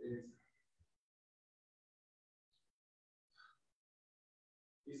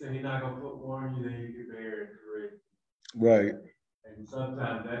he said he's not gonna put more on you than you can bear and correct. Right. And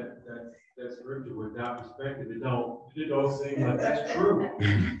sometimes that's scripture without perspective. It don't seem like that's true.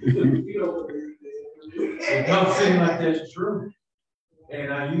 It don't seem like that's true.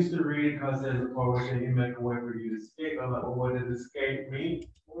 And I used to read it because there's a part where saying you make a way for you to escape. I'm like, well, what does escape mean?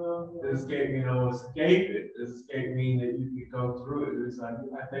 Does escape mean I'll escape it? Does escape mean that you can go through it? It's like,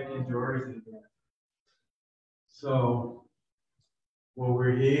 I think endurance is there. So when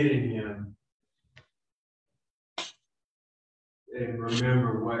we're hitting him, and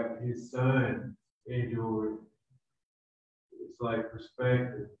remember what his son endured, it's like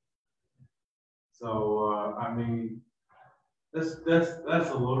perspective. So that's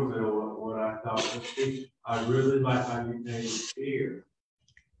a little bit of what I thought. I really like how you made it fear.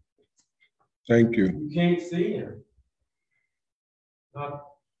 Thank you. You can't see him. Not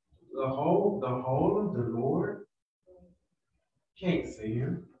the whole of the Lord. Can't see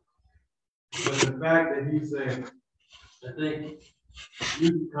him. But the fact that he said, I think you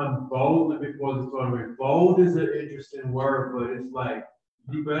can come boldly before the throne. Bold is an interesting word, but it's like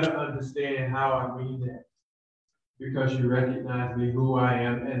you better understand how I mean that. Because you recognize me, who I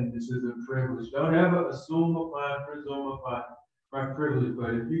am, and this is a privilege. Don't ever presume upon my privilege,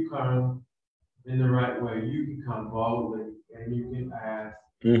 but if you come in the right way, you can come boldly and you can ask.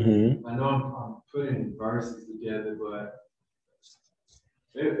 Mm-hmm. I know I'm putting verses together, but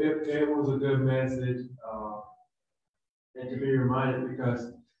it was a good message, and to be reminded,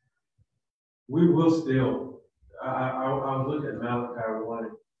 because we will still. I was looking at Malachi 1.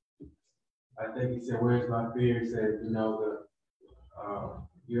 I think he said, "Where's my fear?" He said,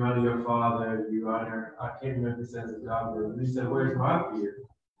 you honor your father, you honor. I can't remember if it says a God, but he said, "Where's my fear?"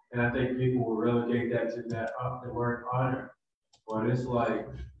 And I think people will relegate that to the word honor, but it's like,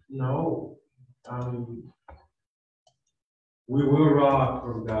 no. We will rob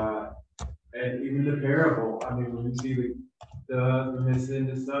from God, and even the parable. When you see the missing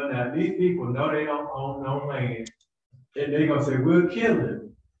the son, now these people know they don't own no land, and they're gonna say we'll kill him.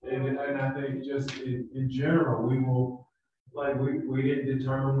 And I think just in general, we will, like, we didn't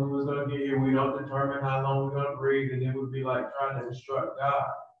determine when we was gonna get here. We don't determine how long we're gonna breathe, and it would be like trying to instruct God.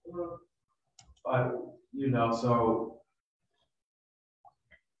 So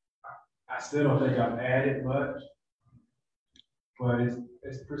I still don't think I've added much, but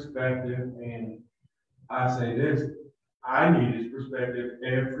it's perspective, and I say this: I need his perspective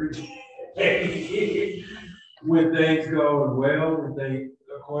every day. When things go well, when they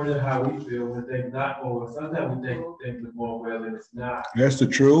according to how we feel, when things not going well, sometimes we think things are going well and it's not. That's the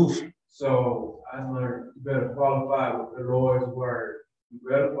truth. So I learned you better qualify with the Lord's word. You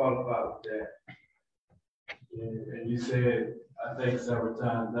better qualify with that. And you said, I think several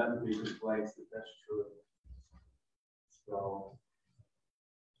times, not to be complacent. That's true. So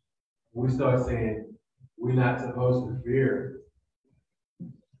we start saying we're not supposed to fear.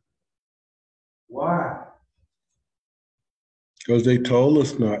 Why? Because they told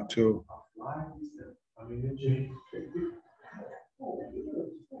us not to.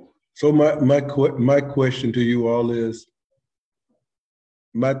 So my question to you all is,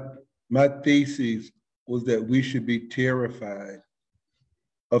 my thesis was that we should be terrified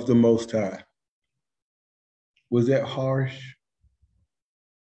of the Most High. Was that harsh?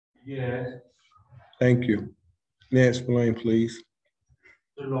 Yes. Thank you. May I explain, please?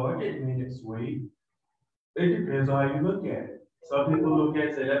 The Lord didn't mean it sweet. It depends on how you look at it. Some people look at it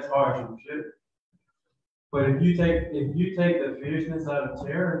and say that's harsh and shit. But if you take the fierceness out of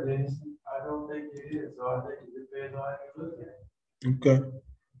terror, then I don't think it is. So I think it depends on how you look at it. Okay.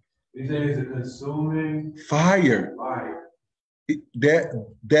 You say it's a consuming fire.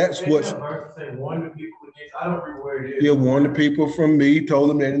 That's what. Say warn the people against. I don't remember where it is. Yeah, warn the people from me. He told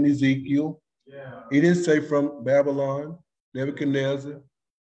them that in Ezekiel. Yeah. He didn't say from Babylon, Nebuchadnezzar.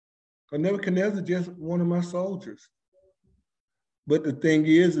 Because Nebuchadnezzar just one of my soldiers. But the thing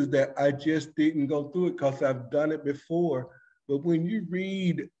is that I just didn't go through it because I've done it before. But when you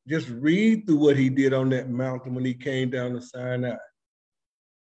just read through what he did on that mountain when he came down to Sinai.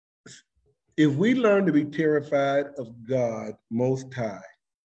 If we learn to be terrified of God Most High,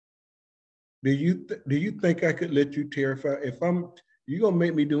 do you think I could let you terrify? If you're gonna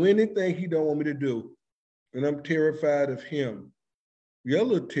make me do anything he don't want me to do, and I'm terrified of him, your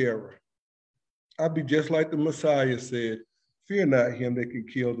little terror. I'll be just like the Messiah said, fear not him that can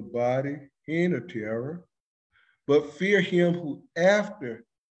kill the body, he ain't a terror, but fear him who after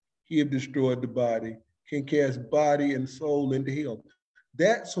he have destroyed the body can cast body and soul into hell.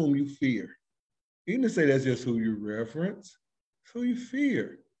 That's whom you fear. You didn't say that's just who you reverence, it's who you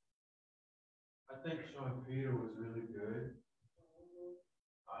fear. I think showing Peter was really good.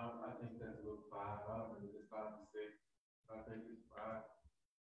 I think that's Luke 5. I don't remember it's 5 and 6. I think it's 5.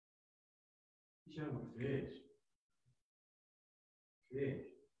 He showed him a fish. Fish.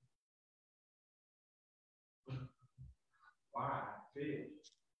 Why? Fish.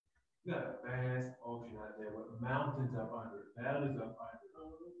 You got a vast ocean out there with mountains up under it, valleys up under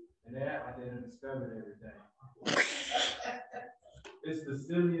it. And that I didn't discover everything. It's the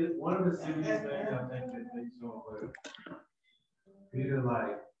silliest, one of the silliest things I think that they show, but Peter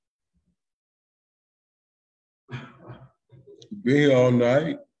like Been here all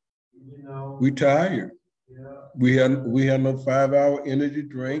night. You know, we tired. Yeah. We had no 5-hour energy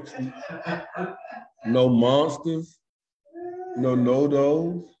drinks, no monsters, no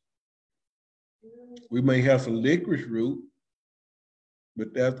no-dos. We may have some licorice root,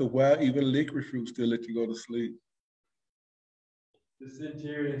 but after a while, even licorice root still let you go to sleep. The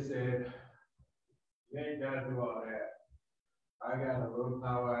centurion said, you ain't got to do all that. I got a little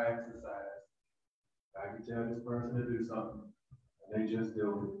power I exercise. I can tell this person to do something, and they just do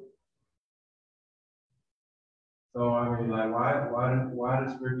it. So I mean, like, why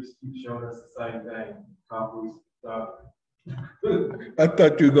does scriptures keep showing us the same thing? Conflict stuff. I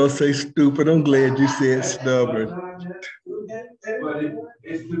thought you were gonna say stupid. I'm glad you said stubborn. But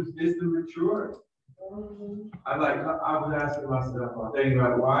it's the maturity. I was asking myself, I'm thinking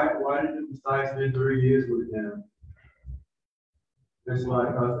about why did the disciples spend 3 years with him? It's like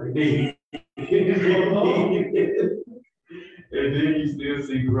and then you still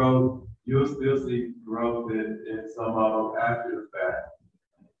see growth. You'll still see growth in some of them after the fact.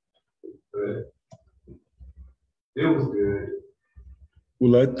 But it was good.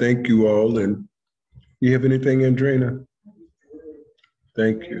 Well, I thank you all. And you have anything, Andrina?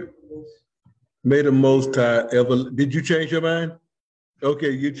 Thank you. May the Most High ever. Did you change your mind?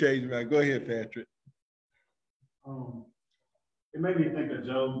 Okay, you changed your mind. Go ahead, Patrick. It made me think of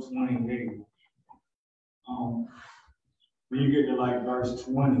Job 28. When you get to like verse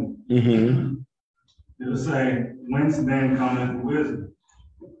 20, it'll say, whence then cometh wisdom?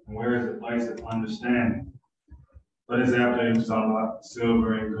 And where is the place of understanding? But it's after he was talking about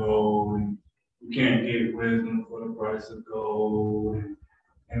silver and gold, and you can't get wisdom for the price of gold.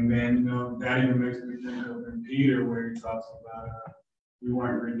 And then, that even makes me think of in Peter, where he talks about we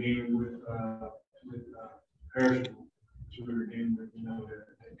weren't redeemed with perishable, we were redeemed with,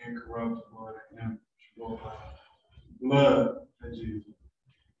 the incorruptible and imperishable blood of Jesus.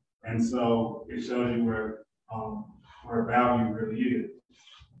 And so it shows you where value really is.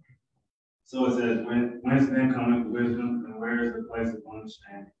 So it says, whence then cometh wisdom, and where is the place of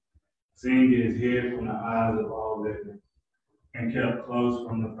understanding? Seeing it is hid from the eyes of all living, and kept close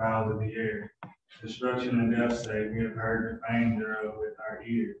from the fowls of the air. Destruction and death say, we have heard the fame thereof with our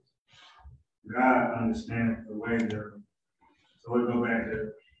ears. God understandeth the way thereof. So we go back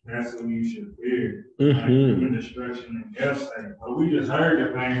to, that's who you should fear. Even destruction and death say, but we just heard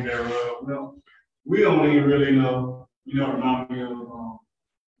the fame thereof. Well, we don't even really know. Remind me of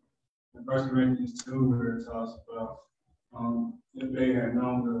 1 Corinthians 2, where it talks about if they had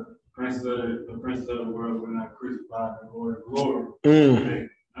known the prince of the world would not crucify the Lord of glory. They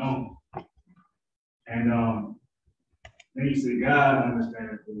known. And then you see God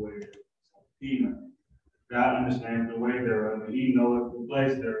understands the way he knows. God understands the way thereof, and he knoweth the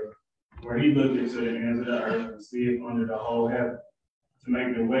place thereof. where he looked into the ends of the earth and see it under the whole heaven, to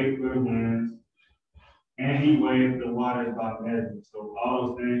make the way for the winds, and he weighed the waters by measure. So all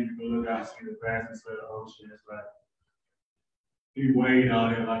those things, you can look out and see the vastness of the ocean. It's like he weighed all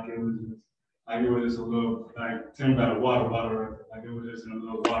that like it was just a little, like, tell me about a water bottle, like it was just in a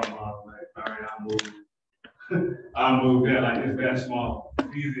little water bottle. Like, all right, I'll move I moved that, like it's that small.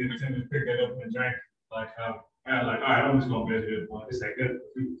 It's easy to tend to pick that up and drink. Like how, all right, I'm just gonna measure this one. It's that good.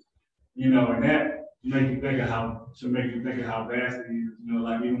 You know, and that make you think of how vast it is. You know,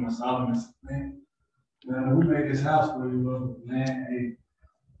 like even when Solomon said, man, we made this house for you, man. Hey,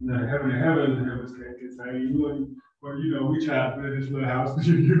 you know, heaven and heaven and heaven's cakes. Hey, you know, we try to build this little house for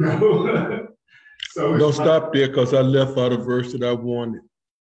you, you know. So don't stop there because I left out a verse that I wanted.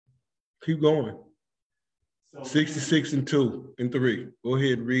 Keep going. So 66 and 2 and 3. Go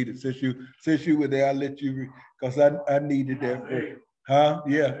ahead and read it. Since you were there, I'll let you read because I needed that verse. Huh?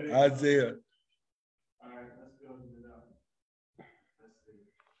 Yeah, Isaiah. All right, let's go it up. Let's see.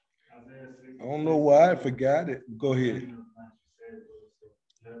 Isaiah 6. I don't know why I forgot it. Go ahead.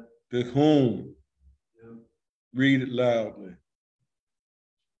 To whom? Yep. Read it loudly.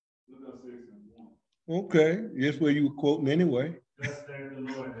 Look up 6 and 1. Okay, that's where you were quoting anyway. Thus saith the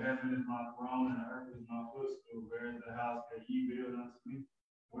Lord, heaven is my throne and the earth is my footstool. Where is the house that ye build unto me?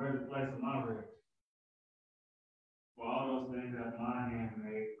 Where is the place of my rest? For all those things that my hand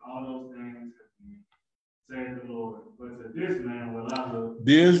made, all those things have been, saith the Lord. But to this man will I look.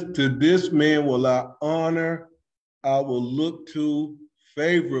 To this man will I honor, I will look to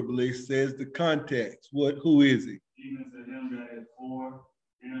favorably, says the context. Who is he? Even to him that is poor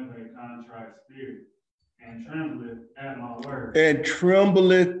and of a contrite spirit, and trembleth at my word. And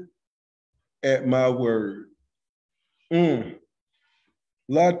trembleth at my word. A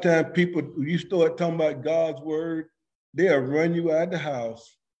lot of times people, when you start talking about God's word, they'll run you out of the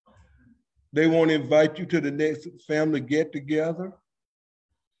house. They won't invite you to the next family get together.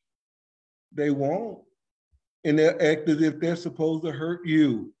 They won't. And they'll act as if they're supposed to hurt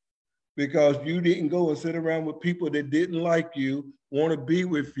you because you didn't go and sit around with people that didn't like you, want to be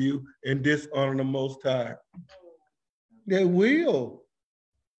with you, and dishonor the Most High. They will.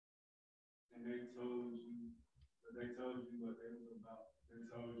 And they told you what they were about. They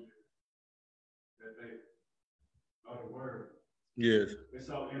told you that they are the word. Yes. It's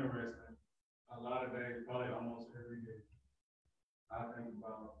so interesting. A lot of days, probably almost every day,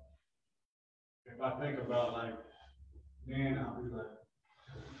 if I think about like, then I'll be like,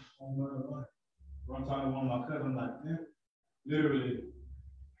 oh my God. I'm talking to one of my cousins, like, yeah, literally,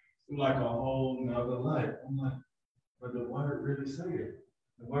 it's like a whole nother life. I'm like, but the word really say it.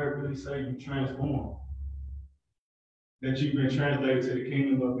 The word really say you transform. That you've been translated to the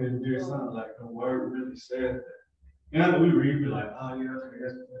kingdom of his dear son. Like the word really says that. And after we read, we're like, oh yeah,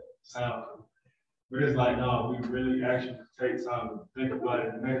 that's sound cool. But it's like, no, we really actually take time to think about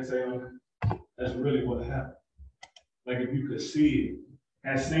it and meditate on it. That's really what happened. Like if you could see it,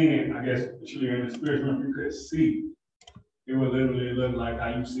 had seen it, I guess, truly in the spirit realm, if you could see it would literally look like how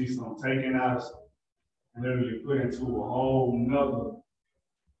you see something taken out of something and literally put into a whole nother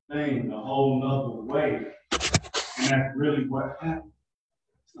thing, a whole nother way. And that's really what happened.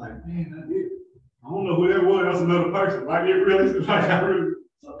 It's like, man, I did it. I don't know who that was. That's another person. Like it really, like I really,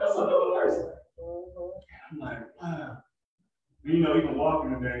 that's another person. I'm like, wow. And, you know, even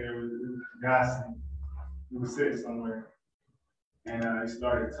walking today, there was a guy who was sitting somewhere, and he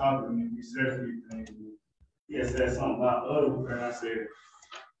started talking to me. He said a few things. He had said something about other, and I said,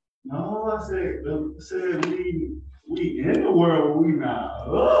 no, I said we in the world, but we not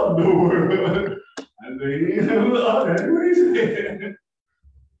of the world. I said, that's what he said.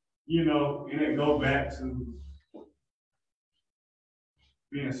 You know, and it go back to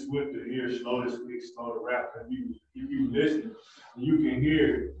being swift to hear, slow to speak, slow to rap. If you listen, you can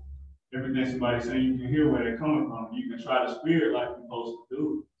hear everything somebody's saying. You can hear where they're coming from. You can try to spirit like you're supposed to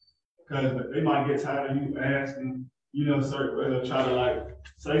do. Because they might get tired of you asking, you know, they'll try to like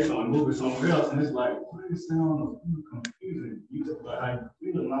say something, move it somewhere else, and it's like, why is it sound confusing? You talk about how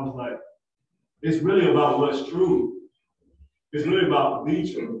you feel, and I was like, it's really about what's true. It's really about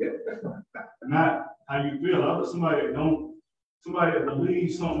the truth, not how you feel. Somebody that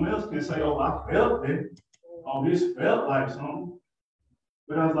believes something else can say, oh, I felt it. Oh, this felt like something.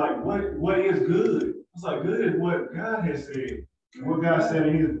 But I was like, what is good? I was like, good is what God has said. And what God said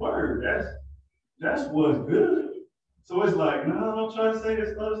in his word. That's what's good. So it's like, no, don't try to say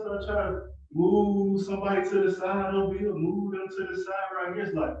this other stuff. Try to move somebody to the side over here, move them to the side right here.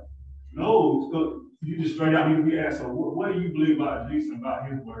 It's like, no, so you just straight out need to be asked, so what do you believe about Jesus and about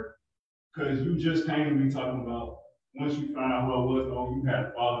his word? Because you just came to be talking about, once you find out who it was, oh, you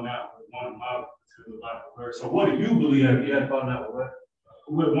had fallen out with one of my relatives about the word. So what do you believe? Yeah, about that word.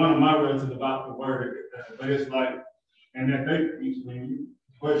 With one of my relatives about the word, but it's like, and that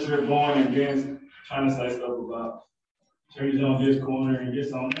what you're going against, trying to say stuff about churches on this corner and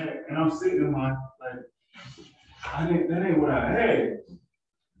this on that, and I'm sitting in my like, that ain't what I had.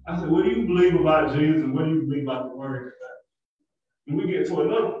 I said, what do you believe about Jesus and what do you believe about the word? And we get to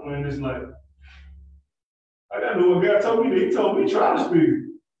another point, and it's like, I gotta know what God told me. He told me try the spirit.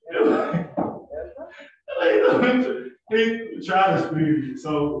 He try the spirit.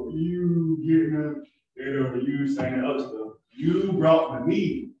 So you getting it or you saying other stuff. You brought to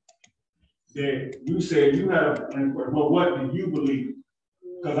me that you said you had well, what do you believe?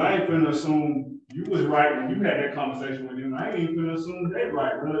 Because I ain't finna assume you was right when you had that conversation with him. I ain't finna assume they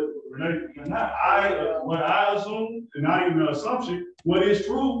right. What I assume, and not even an assumption, what is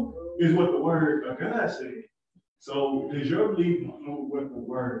true is what the word of God said. So does your belief know what the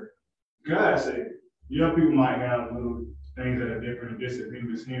word God said? Young people might have little things that are different and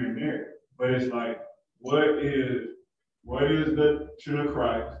disagreements here and there, but it's like, what is the doctrine of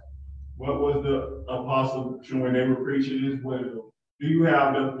Christ? What was the apostle when they were preaching his will? Do you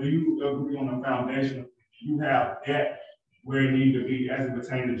agree on the foundation? Do you have that where it needs to be as it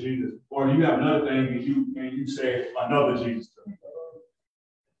pertains to Jesus? Or do you have another thing and you say another Jesus to me?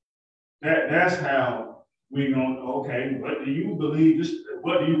 That's how we gonna, okay, what do you believe?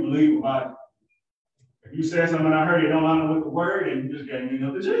 What do you believe about it? If you said something I heard you don't line up with the word, and you just gave me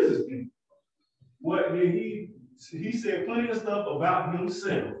another Jesus thing. What did he said plenty of stuff about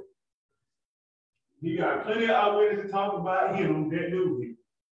himself. He got plenty of eyewitnesses to talk about him that knew him.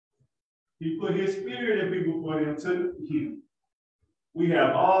 He put his spirit in people for them to him. We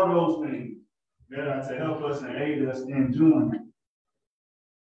have all those things that are to help us and aid us in doing it.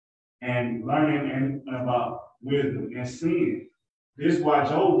 And learning about wisdom and sin. This is why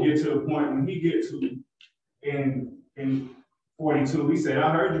Job gets to the point when he gets to in 42, he said,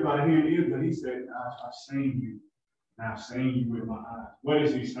 I heard you by hearing ears, but he said, I've seen you. I've seen you with my eyes. What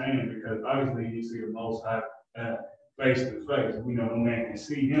is he saying? Because obviously you see the Most High face to face. We know no man can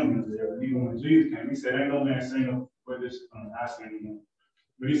see him. Even when Jesus came, he said, ain't no man seen him, but this I seen him.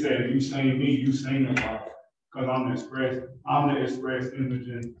 But he said, if you seen me, you seen the Father. Because I'm the express image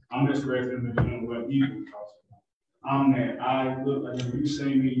of what he was talking about. I'm that. I look like you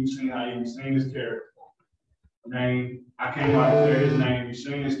seen me, you seen how you seen his character. Name, I came out to declare his name, you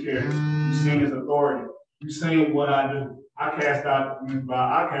seen his character, you seen his authority, you seen what I do. I cast out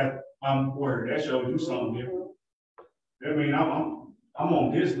my word. That shows you something different. That means I'm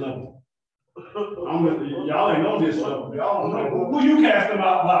on this level. Y'all ain't on this level. Y'all don't know. Who you casting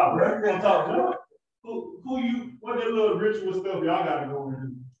out loud, bro? You gonna talk to? What that little ritual stuff y'all gotta go and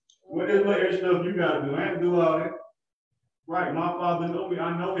do? What that little extra stuff you gotta do? I ain't do all that. Right, my Father know me.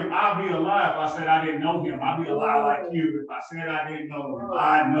 I know him. I'll be a lie if I said I didn't know him. I'll be a lie like you if I said I didn't know him.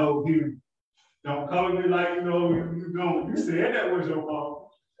 I know him. Don't come to me like you know you don't. You said that was your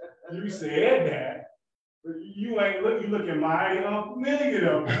fault. You said that. But you ain't look. You looking mighty unfamiliar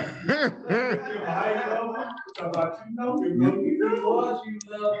though. About you know him. You love him.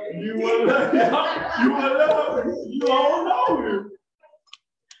 You will love him. You don't know him.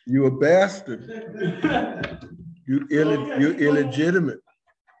 You a bastard. You're illegitimate.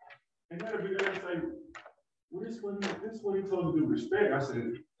 And that'll be there and say, well, this is what he told me to do. Respect. I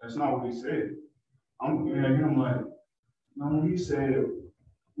said, that's not what he said. I'm like, no, he said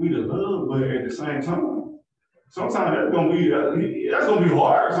we the love, but at the same time, sometimes that's gonna be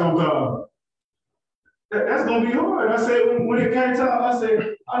hard sometimes. That's gonna be hard. I said when it came time, I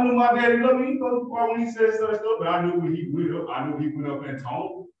said, I knew my daddy loved me. He goes far when he said such stuff, but I knew when he went up, I knew he went up in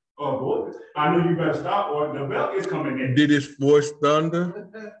tone. Oh boy, I knew you better stop or the belt is coming in. Did his voice thunder?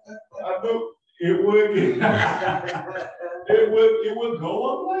 I knew it would it would go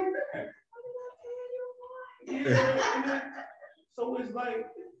up like that. So it's like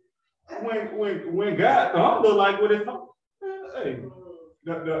when God thunder like what it hey,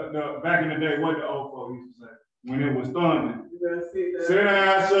 the back in the day, what the old folks used to say when it was thunder. Sit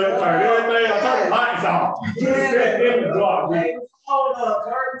down, turn everything, turn the lights off. Yeah. Hold up,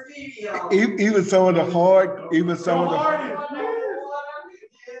 turn the TV on. Even some of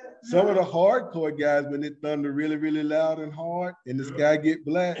the hardcore guys, when it thunder really, really loud and hard, and the sky get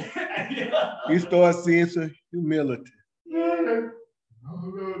black, you start seeing some humility. Yeah.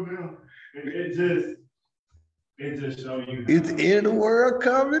 It just shows you. Is the end of the world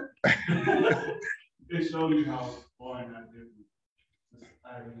coming? It shows you how far and how different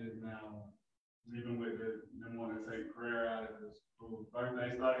society is now. Even with them want to take prayer out of the school. First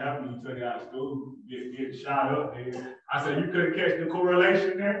thing started happening, you took it out of school, get shot up there. I said, you couldn't catch the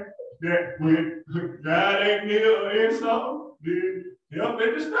correlation there? that when God ain't near or something, then help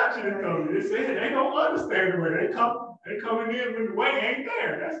and destruction is coming. They said they don't understand the way they coming in when the way ain't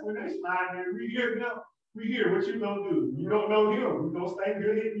there. That's when they slide in. We hear now. We hear what you gonna do. You don't know him. We gonna stay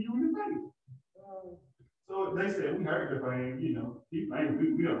here hitting you in the face. So they said we heard the pain. You know, he pain.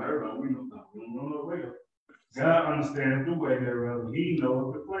 We don't heard about. We don't know the way. God understands the way thereof. He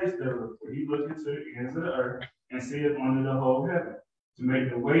knows the place thereof. For he looked into the ends of the earth and seeth under the whole heaven to make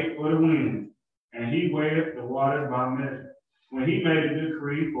the weight for the wind. And he weigheth the waters by measure. When he made a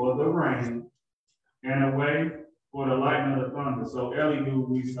decree for the rain and a way for the lightning of the thunder. So Elihu,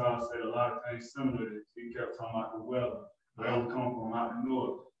 we saw, said a lot of things similar to this. He kept talking about the weather. But that would come from out the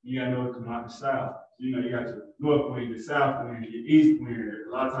north. You got to know it come out the south. You know, you got your north wind, the south wind, your east wind.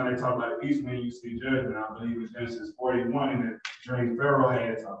 A lot of times they talk about the east wind, you see judgment. I believe it's Genesis 41 in the dream Pharaoh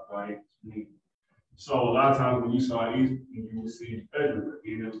had talked about it. So a lot of times when you saw east wind, you would see judgment.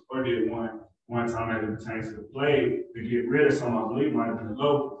 You know, or did one time as it pertains to the plague to get rid of some, I believe it might have been the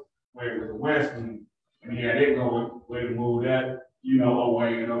local, where it was the west wind. And yeah, they go way to move that, you know,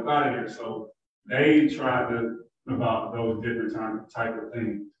 away and up out of there. So they tried to about those different type of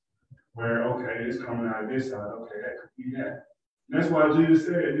things. Where, okay, it's coming out of this side, okay, that could be that. And that's why Jesus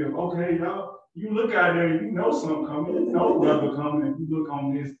said, okay, y'all, you look out there and you know something coming, you know weather coming, and you look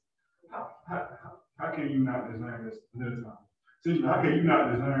on this, how can you not discern this time? So how can you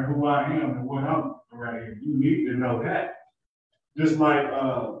not discern who I am and what I'm right here? You need to know that. Just like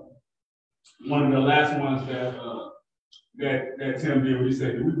one of the last ones that Tim did, he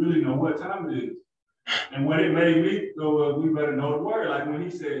said, do we really know what time it is? And what it made me go, we better know the word. Like when he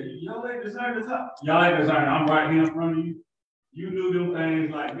said, y'all ain't discerning the top. Y'all ain't discerning, I'm right here in front of you. You knew them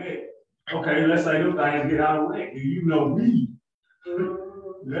things like that. Okay, let's say them things get out of whack. Do you know me?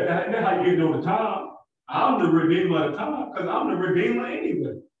 That's how you know the time. I'm the redeemer of the time, because I'm the redeemer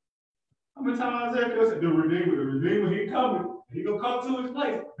anyway. How many times I said the redeemer, he coming. He gonna come to his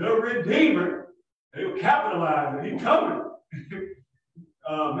place. The redeemer, they will capitalize it. He coming.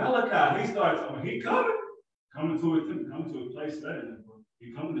 Malachi, he starts saying, he coming to a place better.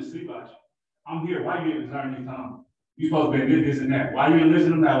 He coming to see about you. I'm here. Why you ain't discerning these times? You supposed to be this and that. Why you ain't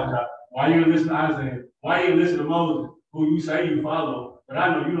listen to Malachi? Why you ain't listen to Isaiah? Why you ain't listen to Moses, who you say you follow? But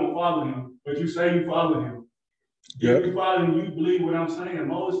I know you don't follow him, but you say you follow him. If you follow him, you believe what I'm saying.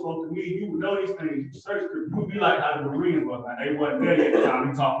 Moses spoke to me. You would know these things. You search for. You'd be like how the Bereans was. Like they wasn't there at the time.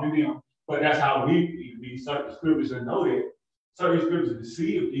 He talked to them. But that's how we certain scriptures and know that. Certain scriptures to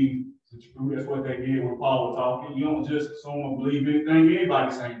see if these is true. That's what they did when Paul was talking. You don't just assume believe anything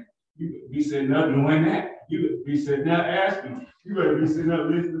anybody's saying. You be sitting up doing that. You be sitting there asking. You better be sitting up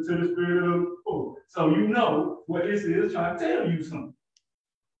listening to the spirit of the Lord. So you know what this is trying to tell you something.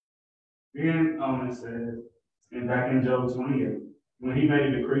 Then it says, and back in Job 28, when he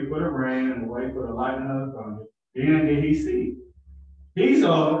made a decree for the rain and the way for the lightning of the thunder, then did he see? He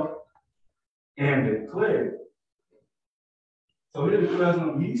saw it and declared. So he'll declare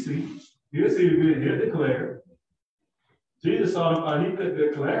something he sees. He'll see it, he'll declare. Jesus saw he could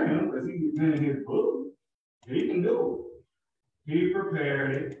declare him because he's in his book. He can do it. He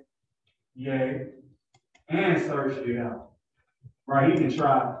prepared it, yea, and searched it out. Right? He can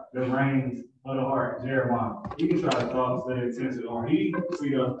try the reins of the heart, Jeremiah. He can try the thoughts that intensity, or he can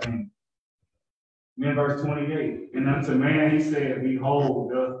see those things. And then verse 28, and unto man he said,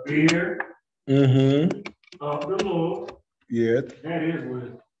 behold, the fear of the Lord. Yeah. That is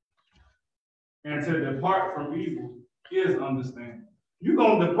wisdom. And to depart from evil is understanding. You're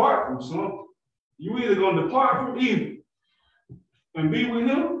going to depart from something. You either going to depart from evil and be with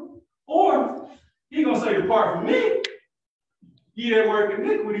him, or he's going to say, depart from me. Ye that work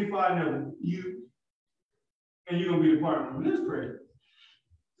iniquity find you, and you're going to be departing from his presence.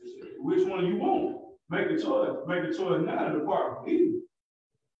 Which one you want? Make a choice. Make a choice now to depart from evil.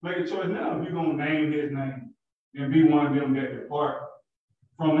 Make a choice now if you're going to name his name and be one of them that depart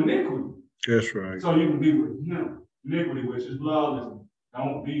from iniquity. That's right. So you can be with him. Iniquity, which is lawlessness.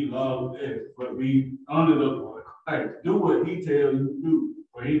 Don't be lawless, but be under the Lord. Hey, do what he tells you to do.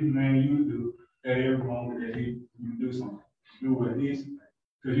 What he commands you to do at every moment that you do something. Do what he says.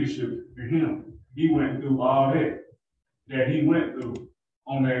 Because you should for him. He went through all that he went through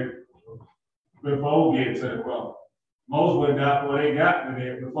on that before getting to the cross. Most would have died before they got to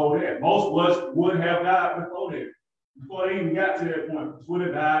there before that. Most would have died before that. Before they even got to that point, would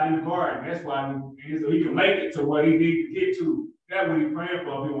have died in the garden. That's why so he could make it to what he needed to get to. That's what he's praying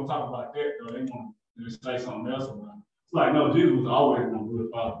for. We won't talk about that though. They want to just say something else about it. It's like no, Jesus was always going to do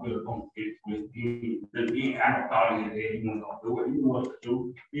it. Father will going to get with him. I don't thought he wasn't going to do it. He knew what to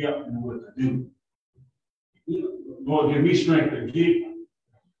do. He knew what to do. Lord, give me strength to get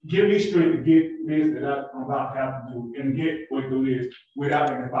give me strength to get this that I'm about to have to do and get what do this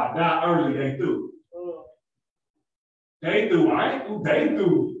without it. If I die early, they through. They through. I ain't through. They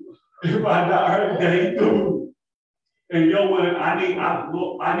through. If I die early, they through. And your will, I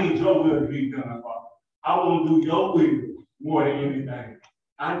need your will to be done, Father. I want to do your will more than anything.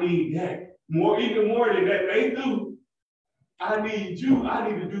 I need that. Even more than that, they do. I need you. I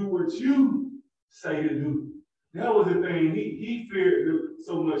need to do what you say to do. That was the thing. He feared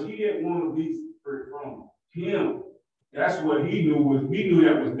so much. He didn't want to be separate from him. That's what he knew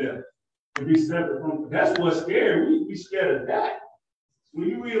that was death. To be separate from. That's what's scary. We be scared of that. When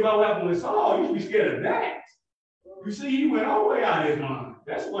you read about what happened with Saul, you should be scared of that. You see, he went all the way out of his mind.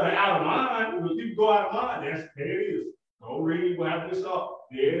 That's what out of mind. When people go out of mind, there it is. Go read what happened with Saul.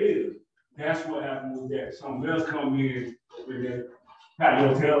 There it is. That's what happened with that. Something else come in with that. Have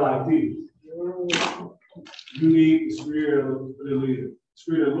your tail like this. You need the spirit of the leader.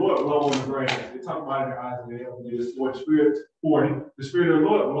 Spirit of the Lord blow on the grass. They talk about it in Isaiah. The spirit 40. The spirit of the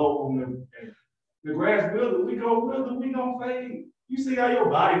Lord blow on the grass wither. We go wither. We don't fade. You see how your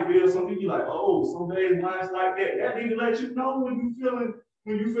body feels. Some people like, oh, some days mine's like that. That need to let you know when you feeling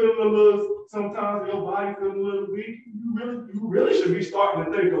a little. Sometimes your body feels a little weak. You really should be starting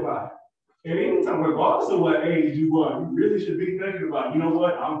to think about it. And anytime, regardless of what age you are, you really should be thinking about, you know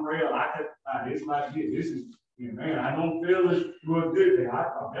what, I'm frail, it's like this is, man, I don't feel as good. I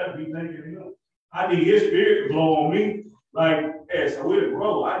better be thinking, I need his spirit to blow on me. Like, so it'll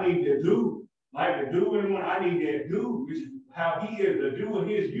grow. I need to do, like the do in one, I need that do, which is how he is the do in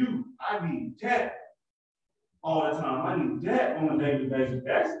his you. I need that all the time. I need that on a daily basis.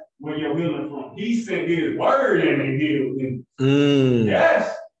 That's where you're healing from. He sent his word and it healed me.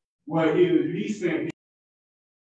 Yes. Well, he sent